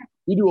so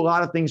we do a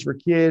lot of things for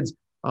kids.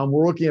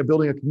 We're looking at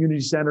building a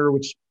community center,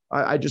 which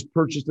I just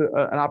purchased an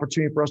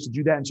opportunity for us to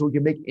do that. And so we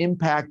can make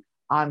impact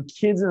on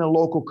kids in the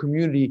local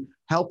community,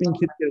 helping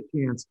kids get a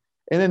chance.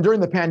 And then during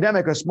the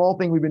pandemic, a small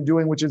thing we've been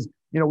doing, which is,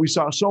 we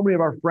saw so many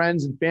of our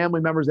friends and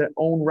family members that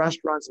own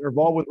restaurants and are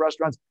involved with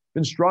restaurants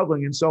been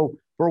struggling. And so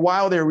for a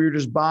while there, we were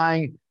just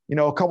buying, a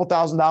couple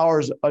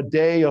 $1,000s a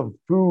day of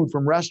food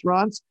from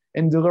restaurants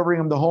and delivering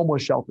them to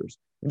homeless shelters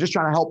and just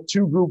trying to help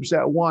two groups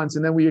at once.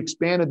 And then we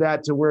expanded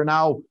that to where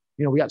now,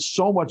 we got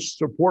so much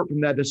support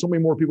from that so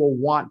many more people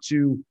want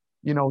to,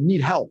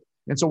 need help.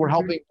 And so we're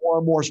helping more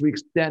and more. So we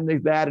extend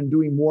that and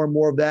doing more and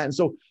more of that. And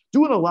so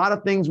doing a lot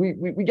of things.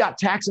 We got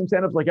tax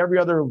incentives like every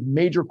other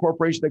major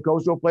corporation that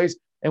goes to a place.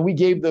 And we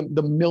gave them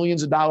the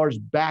millions of dollars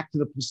back to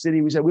the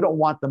city. We said, we don't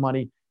want the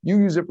money. You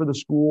use it for the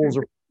schools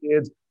or for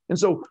kids. And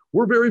so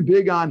we're very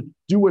big on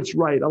do what's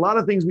right. A lot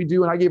of things we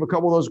do, and I gave a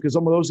couple of those because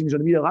some of those things are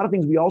in the media. A lot of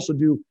things we also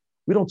do,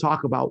 we don't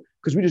talk about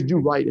because we just do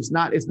right. It's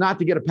not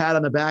to get a pat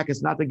on the back.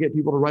 It's not to get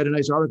people to write a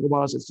nice article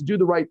about us. It's to do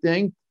the right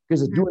thing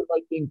because doing the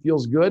right thing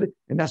feels good.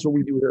 And that's what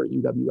we do here at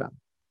UWM.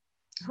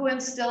 Who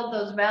instilled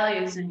those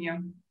values in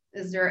you?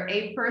 Is there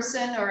a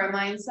person or a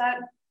mindset?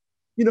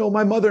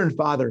 My mother and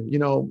father,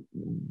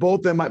 both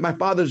of them. My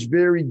father's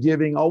very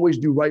giving, always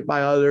do right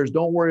by others.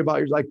 Don't worry about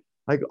yours. Like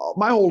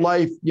my whole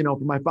life,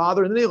 from my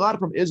father, and then a lot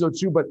from Izzo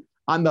too. But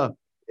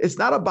it's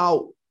not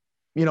about,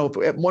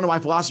 one of my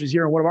philosophies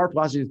here and one of our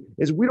philosophies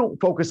is we don't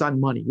focus on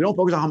money. We don't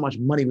focus on how much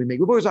money we make.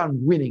 We focus on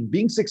winning,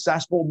 being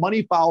successful.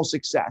 Money follows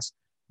success.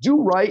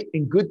 Do right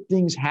and good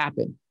things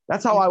happen.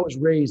 That's how I was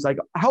raised. Like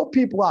help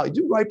people out.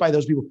 Do right by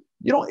those people.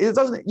 You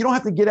don't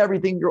have to get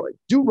everything.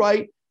 Do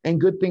right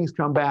and good things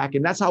come back.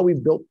 And that's how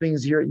we've built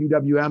things here at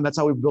UWM. That's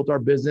how we've built our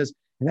business.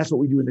 And that's what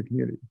we do in the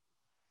community.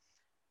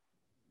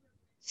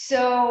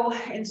 So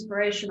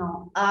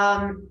inspirational.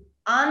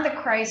 On the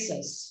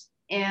crisis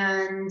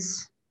and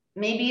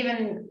maybe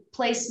even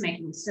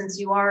placemaking, since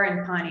you are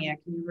in Pontiac,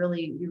 you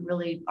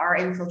really are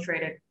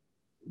infiltrated,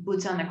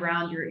 boots on the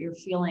ground. You're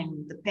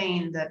feeling the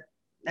pain that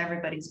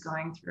everybody's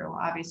going through,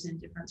 obviously in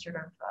different sort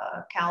of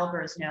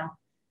calibers now.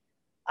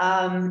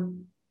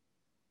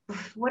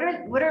 What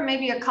are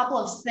maybe a couple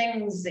of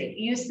things that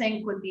you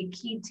think would be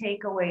key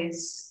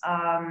takeaways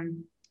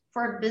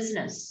for a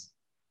business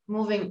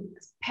moving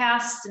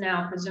past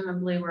now?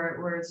 Presumably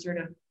we're sort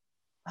of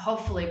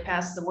hopefully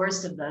past the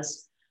worst of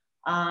this.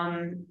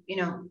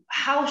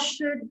 How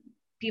should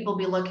people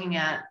be looking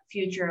at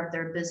future of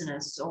their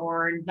business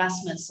or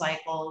investment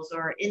cycles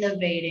or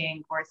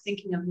innovating or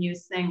thinking of new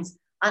things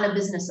on a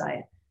business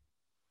side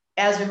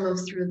as we move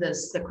through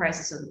the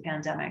crisis of the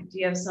pandemic? Do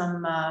you have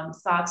some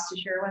thoughts to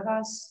share with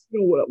us?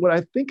 What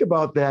I think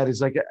about that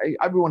is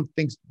everyone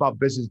thinks about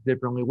business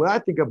differently. What I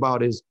think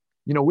about is,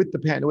 what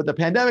the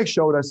pandemic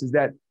showed us is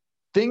that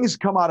things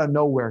come out of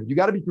nowhere. You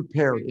got to be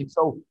prepared. And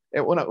so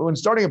when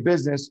starting a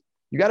business,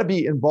 you got to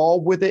be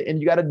involved with it and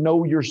you got to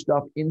know your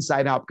stuff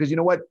inside out because you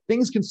know what?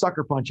 Things can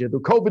sucker punch you. The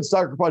COVID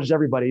sucker punches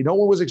everybody. No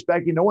one was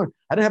expecting,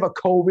 I didn't have a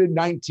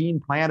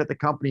COVID-19 plan at the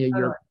company a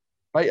year,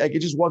 right? Like it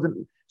just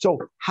wasn't. So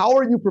how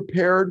are you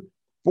prepared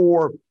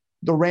for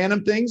the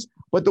random things?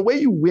 But the way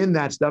you win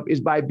that stuff is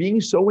by being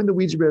so in the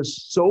weeds,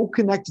 so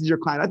connected to your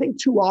client. I think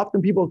too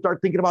often people start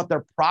thinking about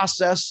their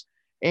process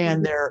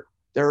and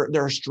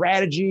their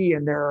strategy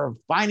and their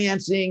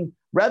financing,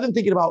 rather than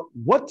thinking about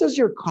what does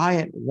your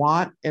client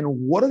want and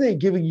what are they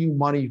giving you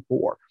money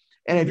for?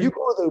 And if you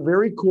go to the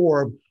very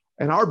core of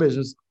in our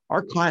business,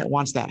 our client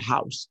wants that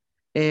house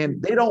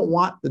and they don't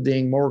want the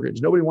dang mortgage.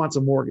 Nobody wants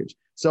a mortgage.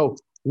 So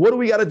what do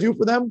we got to do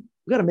for them?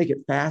 We got to make it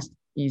fast,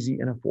 easy,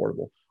 and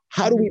affordable.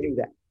 How do we do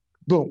that?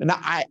 Boom. And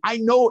I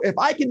know if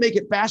I can make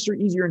it faster,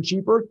 easier, and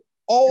cheaper,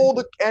 all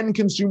the end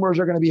consumers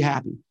are going to be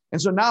happy.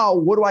 And so now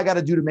what do I got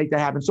to do to make that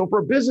happen? So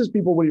for business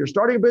people, whether you're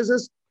starting a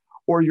business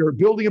or you're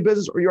building a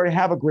business or you already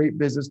have a great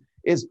business,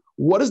 is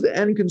what is the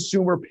end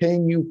consumer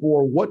paying you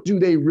for? What do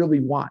they really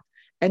want?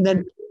 And then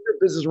build your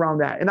business around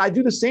that. And I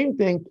do the same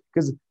thing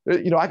because,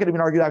 I could even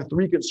argue that I have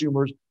three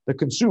consumers. The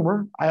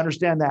consumer, I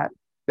understand that.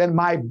 Then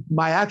my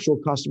actual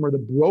customer, the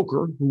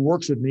broker who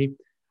works with me,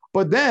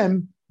 but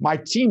then my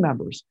team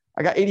members.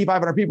 I got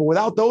 8,500 people.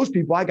 Without those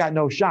people, I got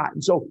no shot.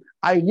 And so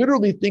I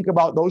literally think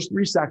about those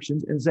three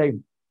sections and say,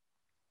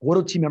 what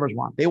do team members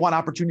want? They want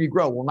opportunity to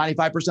grow. Well,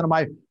 95% of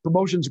my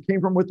promotions came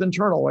from with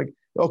internal.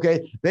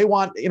 They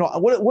want,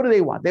 what do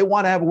they want? They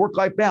want to have a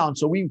work-life balance.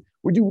 So we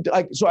do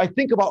so I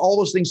think about all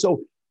those things.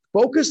 So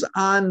focus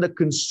on the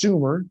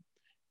consumer,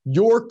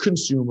 your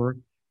consumer,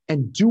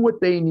 and do what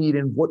they need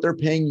and what they're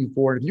paying you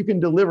for. And if you can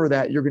deliver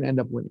that, you're going to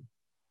end up winning.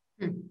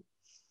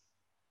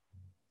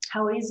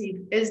 How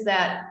easy is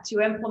that to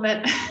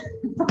implement?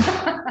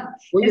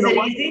 Well, is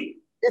it easy?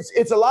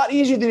 It's a lot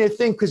easier than you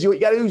think because you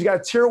got to do is you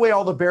got to tear away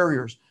all the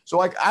barriers. So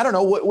I don't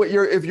know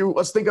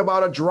let's think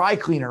about a dry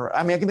cleaner.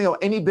 I mean, I can think of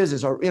any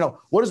business or,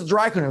 what is a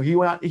dry cleaner?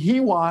 He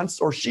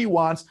wants or she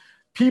wants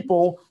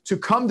people to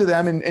come to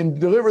them and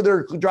deliver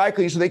their dry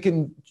cleaning so they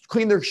can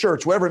clean their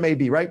shirts, whatever it may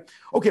be, right?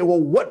 Okay, well,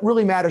 what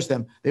really matters to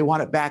them? They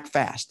want it back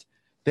fast.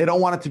 They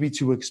don't want it to be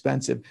too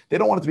expensive. They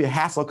don't want it to be a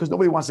hassle because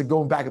nobody wants to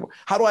go back.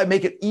 How do I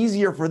make it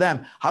easier for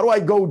them? How do I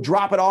go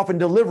drop it off and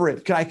deliver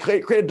it? Can I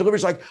create a delivery?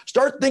 So like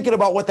start thinking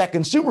about what that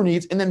consumer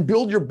needs and then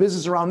build your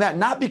business around that.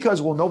 Not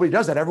because, well, nobody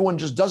does that. Everyone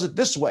just does it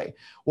this way.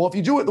 Well, if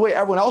you do it the way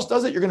everyone else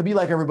does it, you're going to be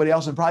like everybody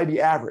else and probably be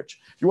average.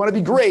 If you want to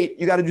be great,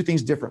 you got to do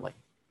things differently.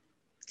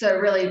 So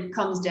it really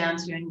comes down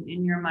to,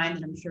 in your mind,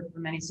 and I'm sure for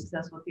many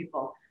successful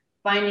people,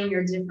 finding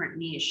your different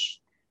niche.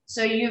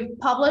 So you've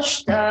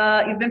published,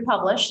 you've been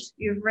published,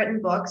 you've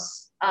written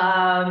books,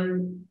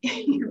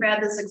 you've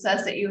had the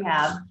success that you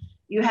have.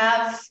 You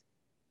have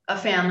a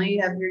family,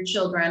 you have your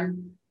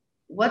children.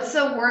 What's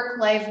a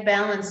work-life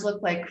balance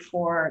look like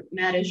for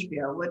Matt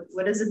Ishbia?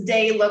 What does a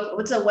day look?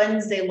 What's a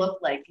Wednesday look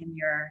like in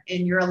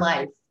your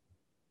life?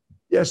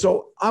 Yeah,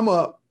 so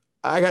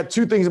I got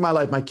two things in my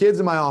life: my kids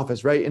and my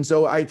office, right? And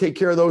so I take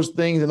care of those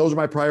things, and those are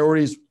my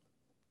priorities.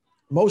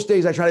 Most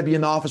days I try to be in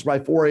the office by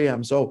 4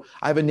 a.m. So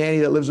I have a nanny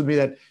that lives with me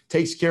that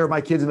takes care of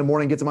my kids in the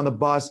morning, gets them on the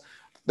bus.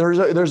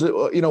 There's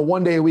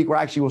one day a week where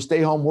I actually will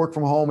stay home, work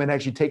from home, and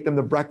actually take them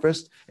to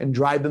breakfast and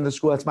drive them to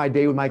school. That's my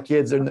day with my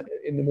kids. In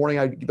the morning,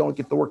 I don't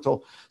get to work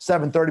till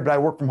 7:30, but I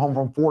work from home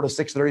from 4 to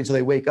 6:30 until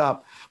they wake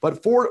up.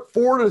 But 4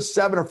 to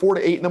 7 or 4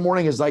 to 8 in the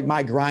morning is like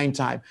my grind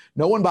time.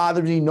 No one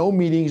bothers me, no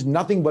meetings,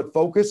 nothing but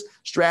focus,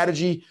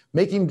 strategy,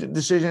 making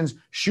decisions,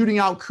 shooting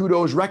out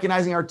kudos,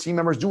 recognizing our team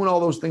members, doing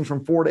all those things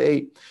from 4 to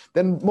 8.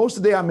 Then most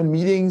of the day I'm in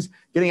meetings,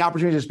 getting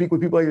opportunities to speak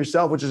with people like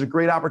yourself, which is a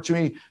great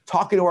opportunity,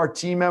 talking to our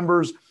team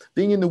members,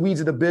 being in the weeds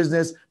of the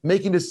business,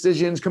 making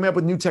decisions, coming up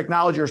with new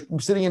technology or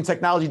sitting in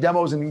technology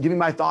demos and giving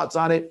my thoughts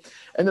on it.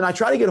 And then I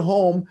try to get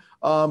home,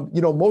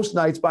 most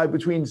nights by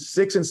between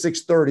 6 and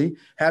 6:30,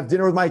 have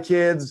dinner with my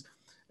kids.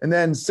 And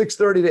then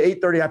 6:30 to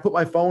 8:30, I put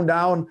my phone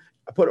down,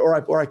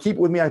 I keep it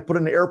with me. I put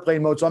it in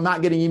airplane mode. So I'm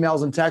not getting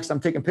emails and texts. I'm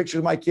taking pictures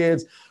of my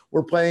kids.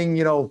 We're playing,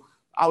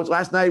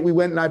 last night we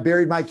went and I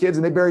buried my kids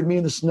and they buried me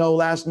in the snow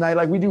last night.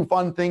 Like we do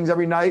fun things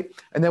every night.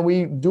 And then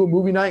we do a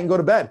movie night and go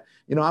to bed.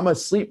 I'm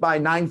asleep by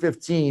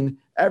 9:15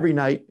 every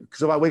night.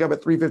 Because if I wake up at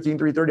 3:15,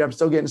 3:30, I'm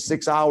still getting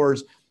 6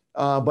 hours.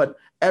 But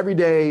every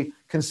day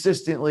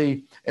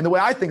consistently. And the way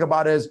I think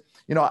about it is,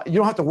 you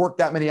don't have to work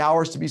that many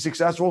hours to be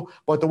successful.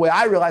 But the way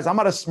I realized I'm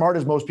not as smart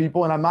as most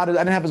people and I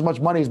didn't have as much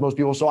money as most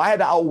people. So I had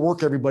to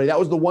outwork everybody. That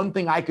was the one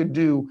thing I could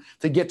do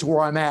to get to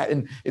where I'm at.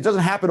 And it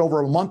doesn't happen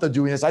over a month of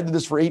doing this. I did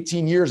this for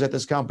 18 years at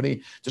this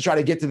company to try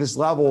to get to this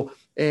level.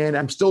 And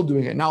I'm still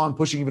doing it. Now I'm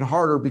pushing even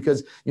harder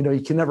because,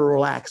 you can never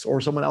relax or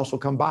someone else will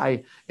come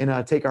by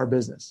and take our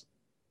business.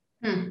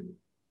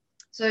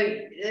 So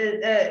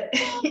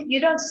you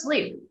don't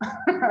sleep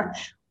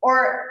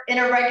or in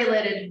a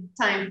regulated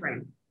time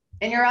frame.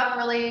 And you're up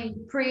really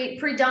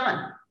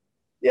pre-dawn.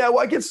 Yeah,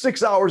 well, I get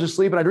 6 hours of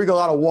sleep and I drink a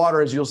lot of water,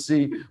 as you'll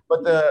see.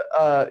 But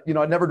I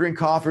never drink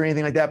coffee or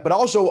anything like that. But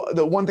also,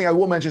 the one thing I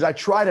will mention is I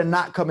try to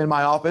not come in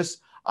my office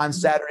on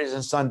Saturdays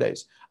and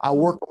Sundays. I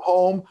work from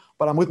home,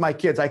 but I'm with my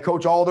kids. I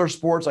coach all their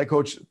sports. I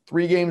coach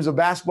 3 games of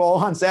basketball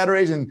on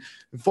Saturdays and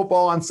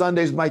football on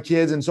Sundays with my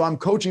kids. And so I'm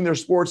coaching their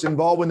sports,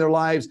 involved in their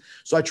lives.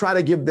 So I try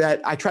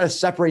to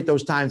separate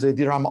those times.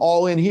 Either I'm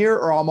all in here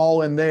or I'm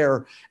all in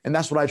there. And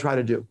that's what I try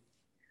to do.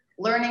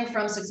 Learning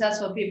from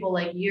successful people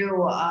like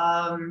you,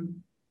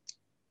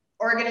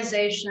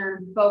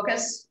 organization,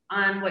 focus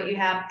on what you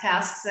have,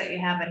 tasks that you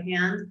have at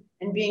hand,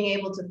 and being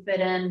able to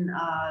fit in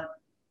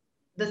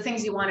the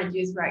things you want to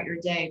do throughout your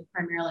day,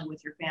 primarily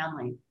with your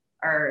family,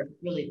 are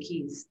really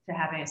keys to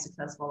having a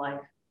successful life.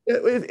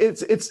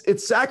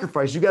 It's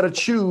sacrifice. You got to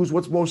choose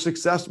what's most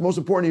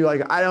important to you.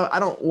 Like I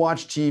don't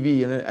watch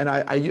TV, and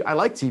I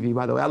like TV,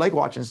 by the way. I like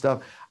watching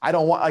stuff. I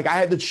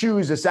had to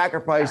choose to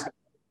sacrifice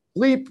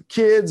sleep,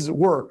 kids,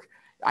 work.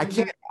 I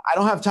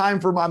don't have time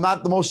for I'm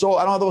not the most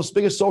I don't have the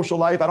biggest social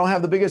life. I don't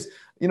have the biggest,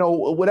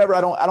 whatever. I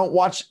don't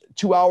watch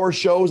 2-hour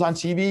shows on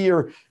TV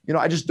or,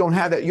 I just don't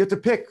have that. You have to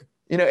pick,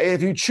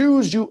 if you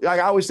choose, like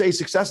I always say,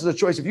 success is a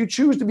choice. If you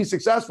choose to be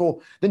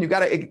successful, then you got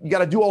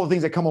to do all the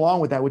things that come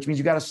along with that, which means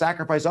you got to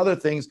sacrifice other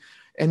things.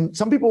 And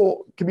some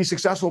people can be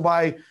successful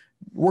by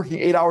working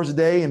 8 hours a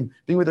day and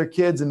being with their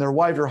kids and their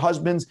wives or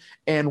husbands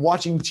and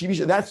watching TV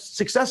shows. That's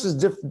success is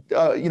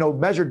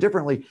measured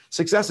differently.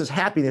 Success is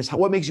happiness.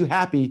 What makes you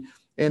happy?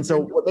 And so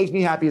what makes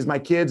me happy is my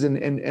kids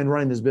and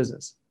running this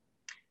business.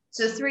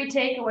 So 3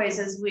 takeaways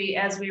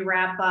as we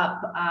wrap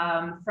up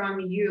from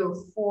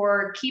you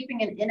for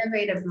keeping an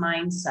innovative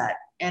mindset.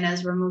 And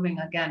as we're moving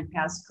again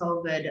past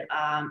COVID,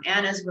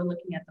 and as we're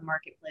looking at the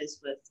marketplace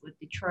with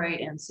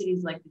Detroit and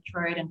cities like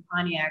Detroit and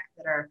Pontiac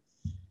that are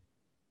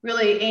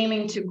really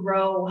aiming to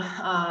grow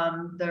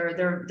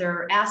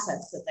their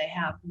assets that they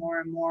have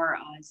more and more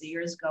as the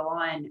years go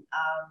on.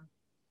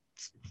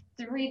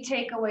 3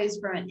 takeaways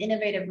from an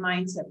innovative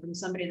mindset from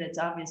somebody that's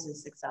obviously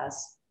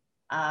success.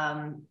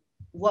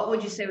 What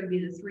would you say would be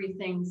the 3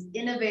 things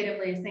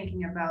innovatively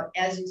thinking about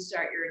as you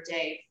start your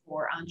day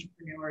for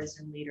entrepreneurs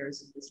and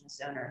leaders and business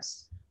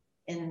owners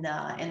in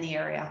the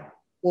area?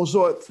 Well,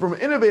 so from an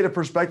innovative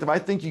perspective, I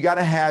think you got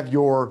to have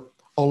your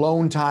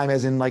alone time,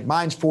 as in like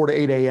mine's 4 to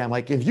 8 a.m.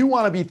 Like if you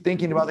want to be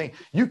thinking about things,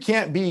 you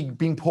can't be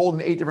being pulled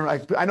in 8 different,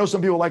 like I know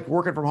some people like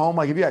working from home.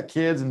 Like if you got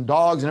kids and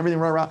dogs and everything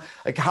running around,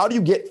 like how do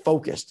you get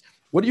focused?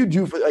 What do you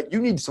do for, like, you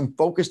need some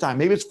focus time.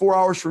 Maybe it's 4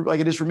 hours for, like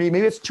it is for me.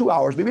 Maybe it's 2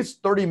 hours, maybe it's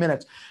 30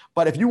 minutes.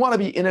 But if you want to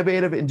be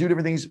innovative and do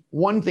different things,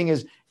 one thing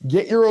is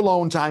get your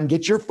alone time,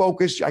 get your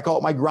focus. I call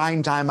it my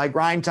grind time where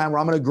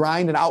I'm going to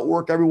grind and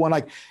outwork everyone,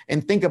 like,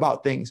 and think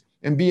about things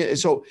and be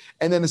so.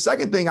 And then the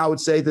second thing I would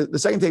say, the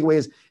second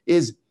takeaway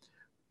is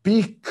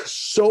be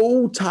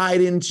so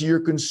tied into your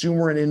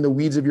consumer and in the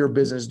weeds of your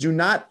business. Do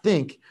not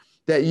think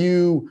that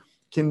you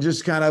can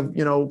just kind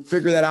of,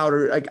 figure that out,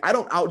 or like, I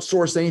don't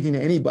outsource anything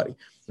to anybody.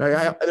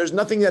 There's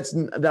nothing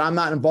that I'm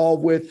not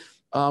involved with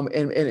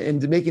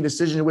and making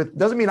decisions with.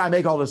 Doesn't mean I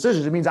make all the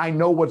decisions. It means I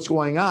know what's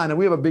going on. And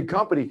we have a big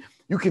company.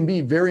 You can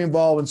be very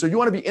involved. And so you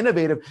want to be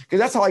innovative, because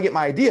that's how I get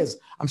my ideas.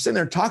 I'm sitting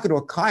there talking to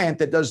a client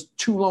that does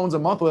 2 loans a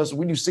month with us.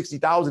 We do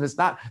 60,000.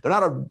 They're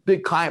not a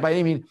big client by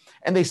any means.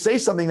 And they say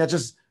something that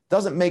just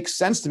doesn't make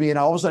sense to me. And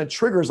all of a sudden it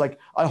triggers like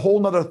a whole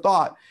nother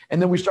thought.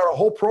 And then we start a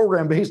whole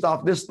program based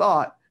off this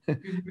thought.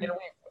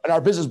 And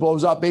our business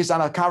blows up based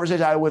on a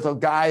conversation I had with a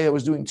guy that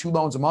was doing 2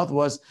 loans a month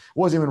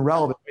wasn't even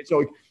relevant.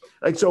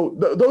 So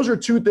those are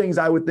 2 things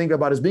I would think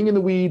about, is being in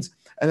the weeds,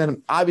 and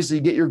then obviously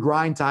get your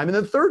grind time. And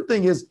the third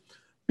thing is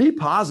be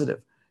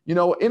positive,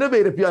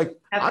 innovative, be like,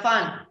 have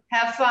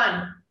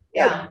fun.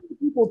 Yeah.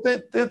 People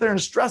think they're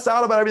and stress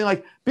out about everything.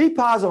 Like, be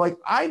positive. Like,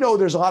 I know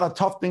there's a lot of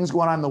tough things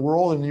going on in the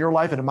world and in your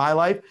life and in my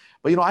life,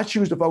 but I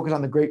choose to focus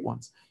on the great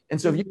ones. And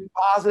so if you be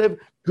positive,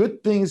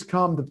 good things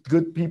come to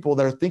good people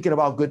that are thinking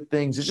about good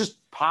things. It's just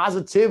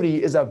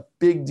positivity is a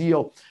big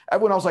deal.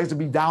 Everyone else likes to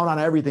be down on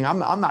everything. I'm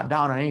not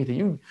down on anything.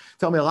 You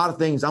tell me a lot of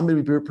things, I'm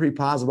going to be pretty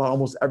positive about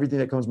almost everything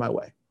that comes my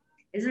way.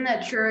 Isn't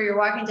that true? You're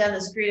walking down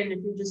the street, and if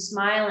you're just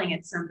smiling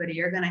at somebody,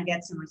 you're going to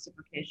get some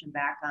reciprocation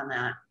back on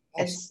that.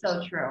 It's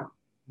so true.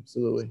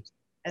 Absolutely.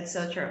 It's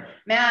so true.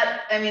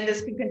 Matt,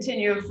 this could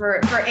continue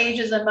for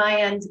ages on my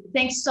end.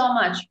 Thanks so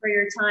much for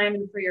your time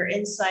and for your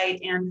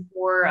insight, and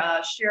for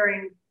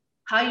sharing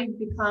how you've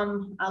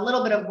become, a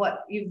little bit of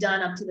what you've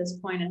done up to this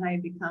point, and how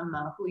you've become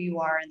who you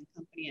are in the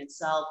company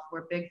itself.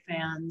 We're big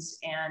fans,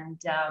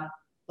 and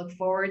look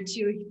forward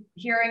to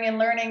hearing and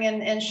learning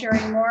and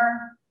sharing more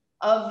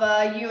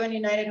of you and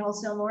United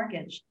Wholesale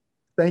Mortgage.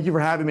 Thank you for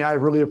having me. I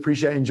really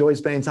appreciate it. I enjoy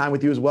spending time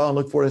with you as well, and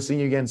look forward to seeing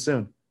you again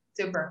soon.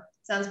 Super.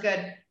 Sounds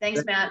good.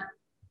 Thanks, Matt.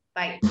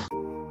 Bye.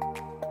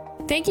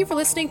 Thank you for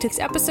listening to this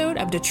episode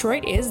of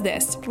Detroit Is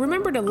This.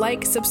 Remember to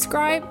like,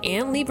 subscribe,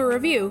 and leave a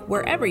review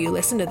wherever you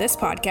listen to this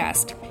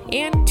podcast.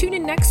 And tune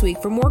in next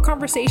week for more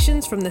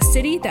conversations from the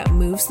city that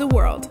moves the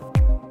world.